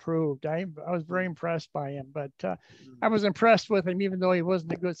 really improved. I was very impressed by him, but I was impressed with him, even though he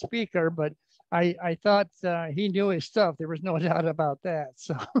wasn't a good speaker, but I thought he knew his stuff. There was no doubt about that.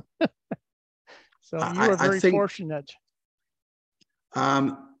 So, so you were very fortunate.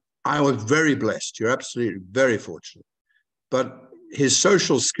 I was very blessed. You're absolutely very fortunate. But his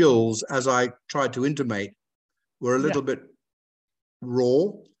social skills, as I tried to intimate, were a little bit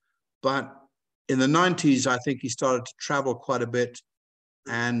raw. But in the 90s, I think he started to travel quite a bit,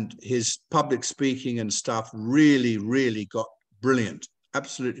 and his public speaking and stuff really, really got brilliant,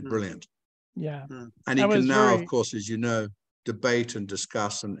 absolutely brilliant. Yeah. And he can now, of course, as you know, debate and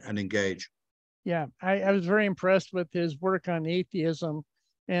discuss and engage. Yeah, I was very impressed with his work on atheism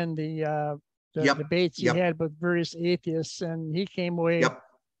and the debates he had with various atheists, and he came away.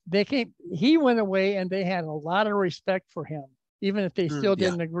 He went away and they had a lot of respect for him, even if they still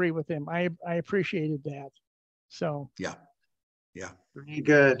didn't agree with him. I appreciated that. So very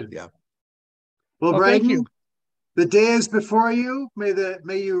good. Yeah. Well, Bryden, the day is before you.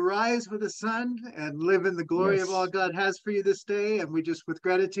 May you rise with the sun and live in the glory of all God has for you this day. And we just, with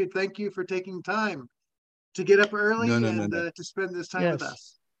gratitude, thank you for taking time to get up early and to spend this time with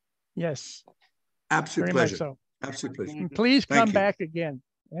us. Yes. Absolute very pleasure. Much so. Absolute pleasure. And please come back again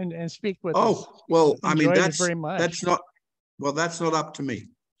and speak with us. Oh, well, I mean, that's not up to me.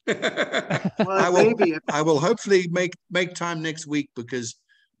 Well, I will hopefully make time next week, because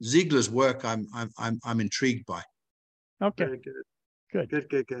Ziegler's work I'm intrigued by. Okay. Very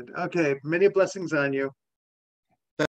good. Good. Okay. Many blessings on you.